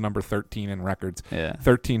 Speaking of the number 13 in records,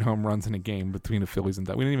 13 home runs in a game between the Phillies and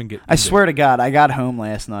we didn't even get. I swear to God, I got home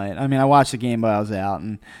last night. I mean, I watched the game while I was out,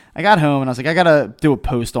 and I got home and I was like, I gotta do a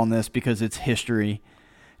post on this because it's history.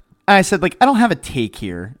 I said, I don't have a take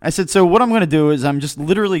here. I said, so what I'm going to do is I'm just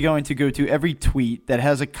literally going to go to every tweet that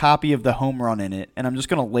has a copy of the home run in it, and I'm just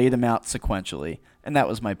going to lay them out sequentially. And that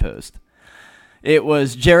was my post. It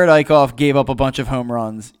was Jared Eichhoff gave up a bunch of home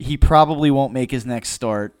runs. He probably won't make his next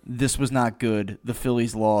start. This was not good. The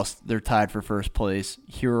Phillies lost. They're tied for first place.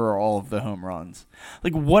 Here are all of the home runs.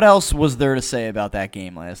 What else was there to say about that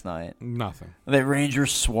game last night? Nothing. That Ranger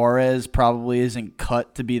Suarez probably isn't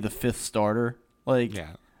cut to be the 5th starter.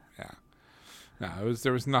 Yeah. No,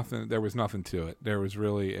 there was nothing. There was nothing to it.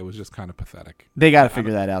 It was just kind of pathetic. They got to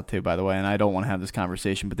figure that out too, by the way. And I don't want to have this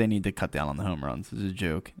conversation, but they need to cut down on the home runs. This is a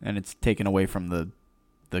joke, and it's taken away from the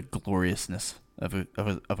gloriousness of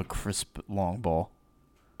a crisp long ball.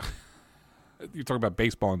 You're talking about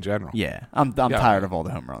baseball in general. Yeah, I'm tired of all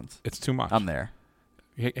the home runs. It's too much. I'm there.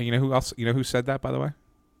 Hey, you know who else? You know who said that, by the way,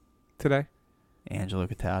 today? Angelo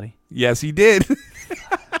Cataldi. Yes, he did.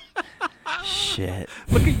 Shit.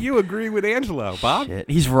 Look at you agreeing with Angelo, Bob. Shit.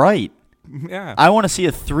 He's right. Yeah. I want to see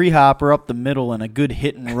a 3-hopper up the middle and a good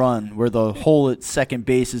hit and run where the hole at second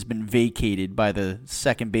base has been vacated by the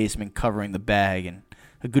second baseman covering the bag, and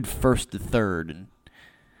a good first to third. And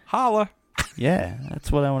Holla. yeah,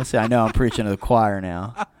 that's what I want to see. I know I'm preaching to the choir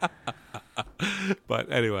now.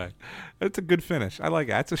 But anyway, it's a good finish. I like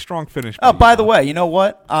it. It's a strong finish. Oh, by the way, you know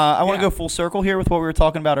what? I want to Yeah. go full circle here with what we were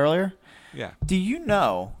talking about earlier. Yeah. Do you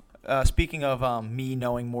know, speaking of me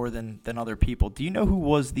knowing more than other people, do you know who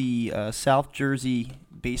was the South Jersey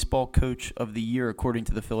baseball coach of the year according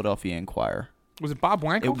to the Philadelphia Inquirer? Was it Bob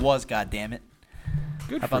Wankel? It was, goddammit.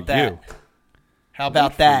 Good How for about that? you. How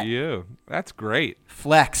about Good that? For you. That's great.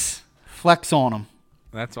 Flex on him.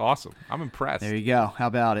 That's awesome. I'm impressed. There you go. How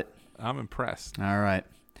about it? I'm impressed. All right.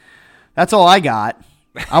 That's all I got.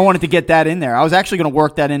 I wanted to get that in there. I was actually going to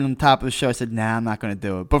work that in on the top of the show. I said, nah, I'm not going to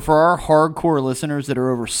do it. But for our hardcore listeners that are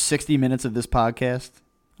over 60 minutes of this podcast,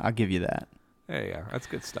 I'll give you that. There you go. That's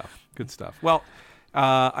good stuff. Good stuff. Well,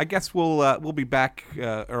 I guess we'll be back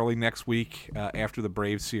early next week after the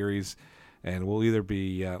Braves series, and we'll either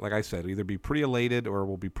be, like I said, either be pretty elated or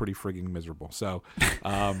we'll be pretty frigging miserable. So,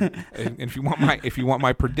 and if you want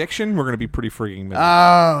my prediction, we're going to be pretty frigging miserable.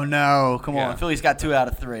 Oh, no. Come Yeah. on. Philly's got 2 out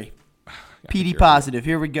of 3. I think PD you're positive.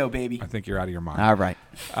 Here we go, baby. I think you're out of your mind. All right.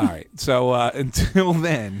 All right. So until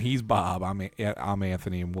then, he's Bob. I'm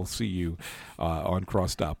Anthony, and we'll see you on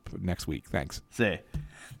Crossed Up next week. Thanks. See.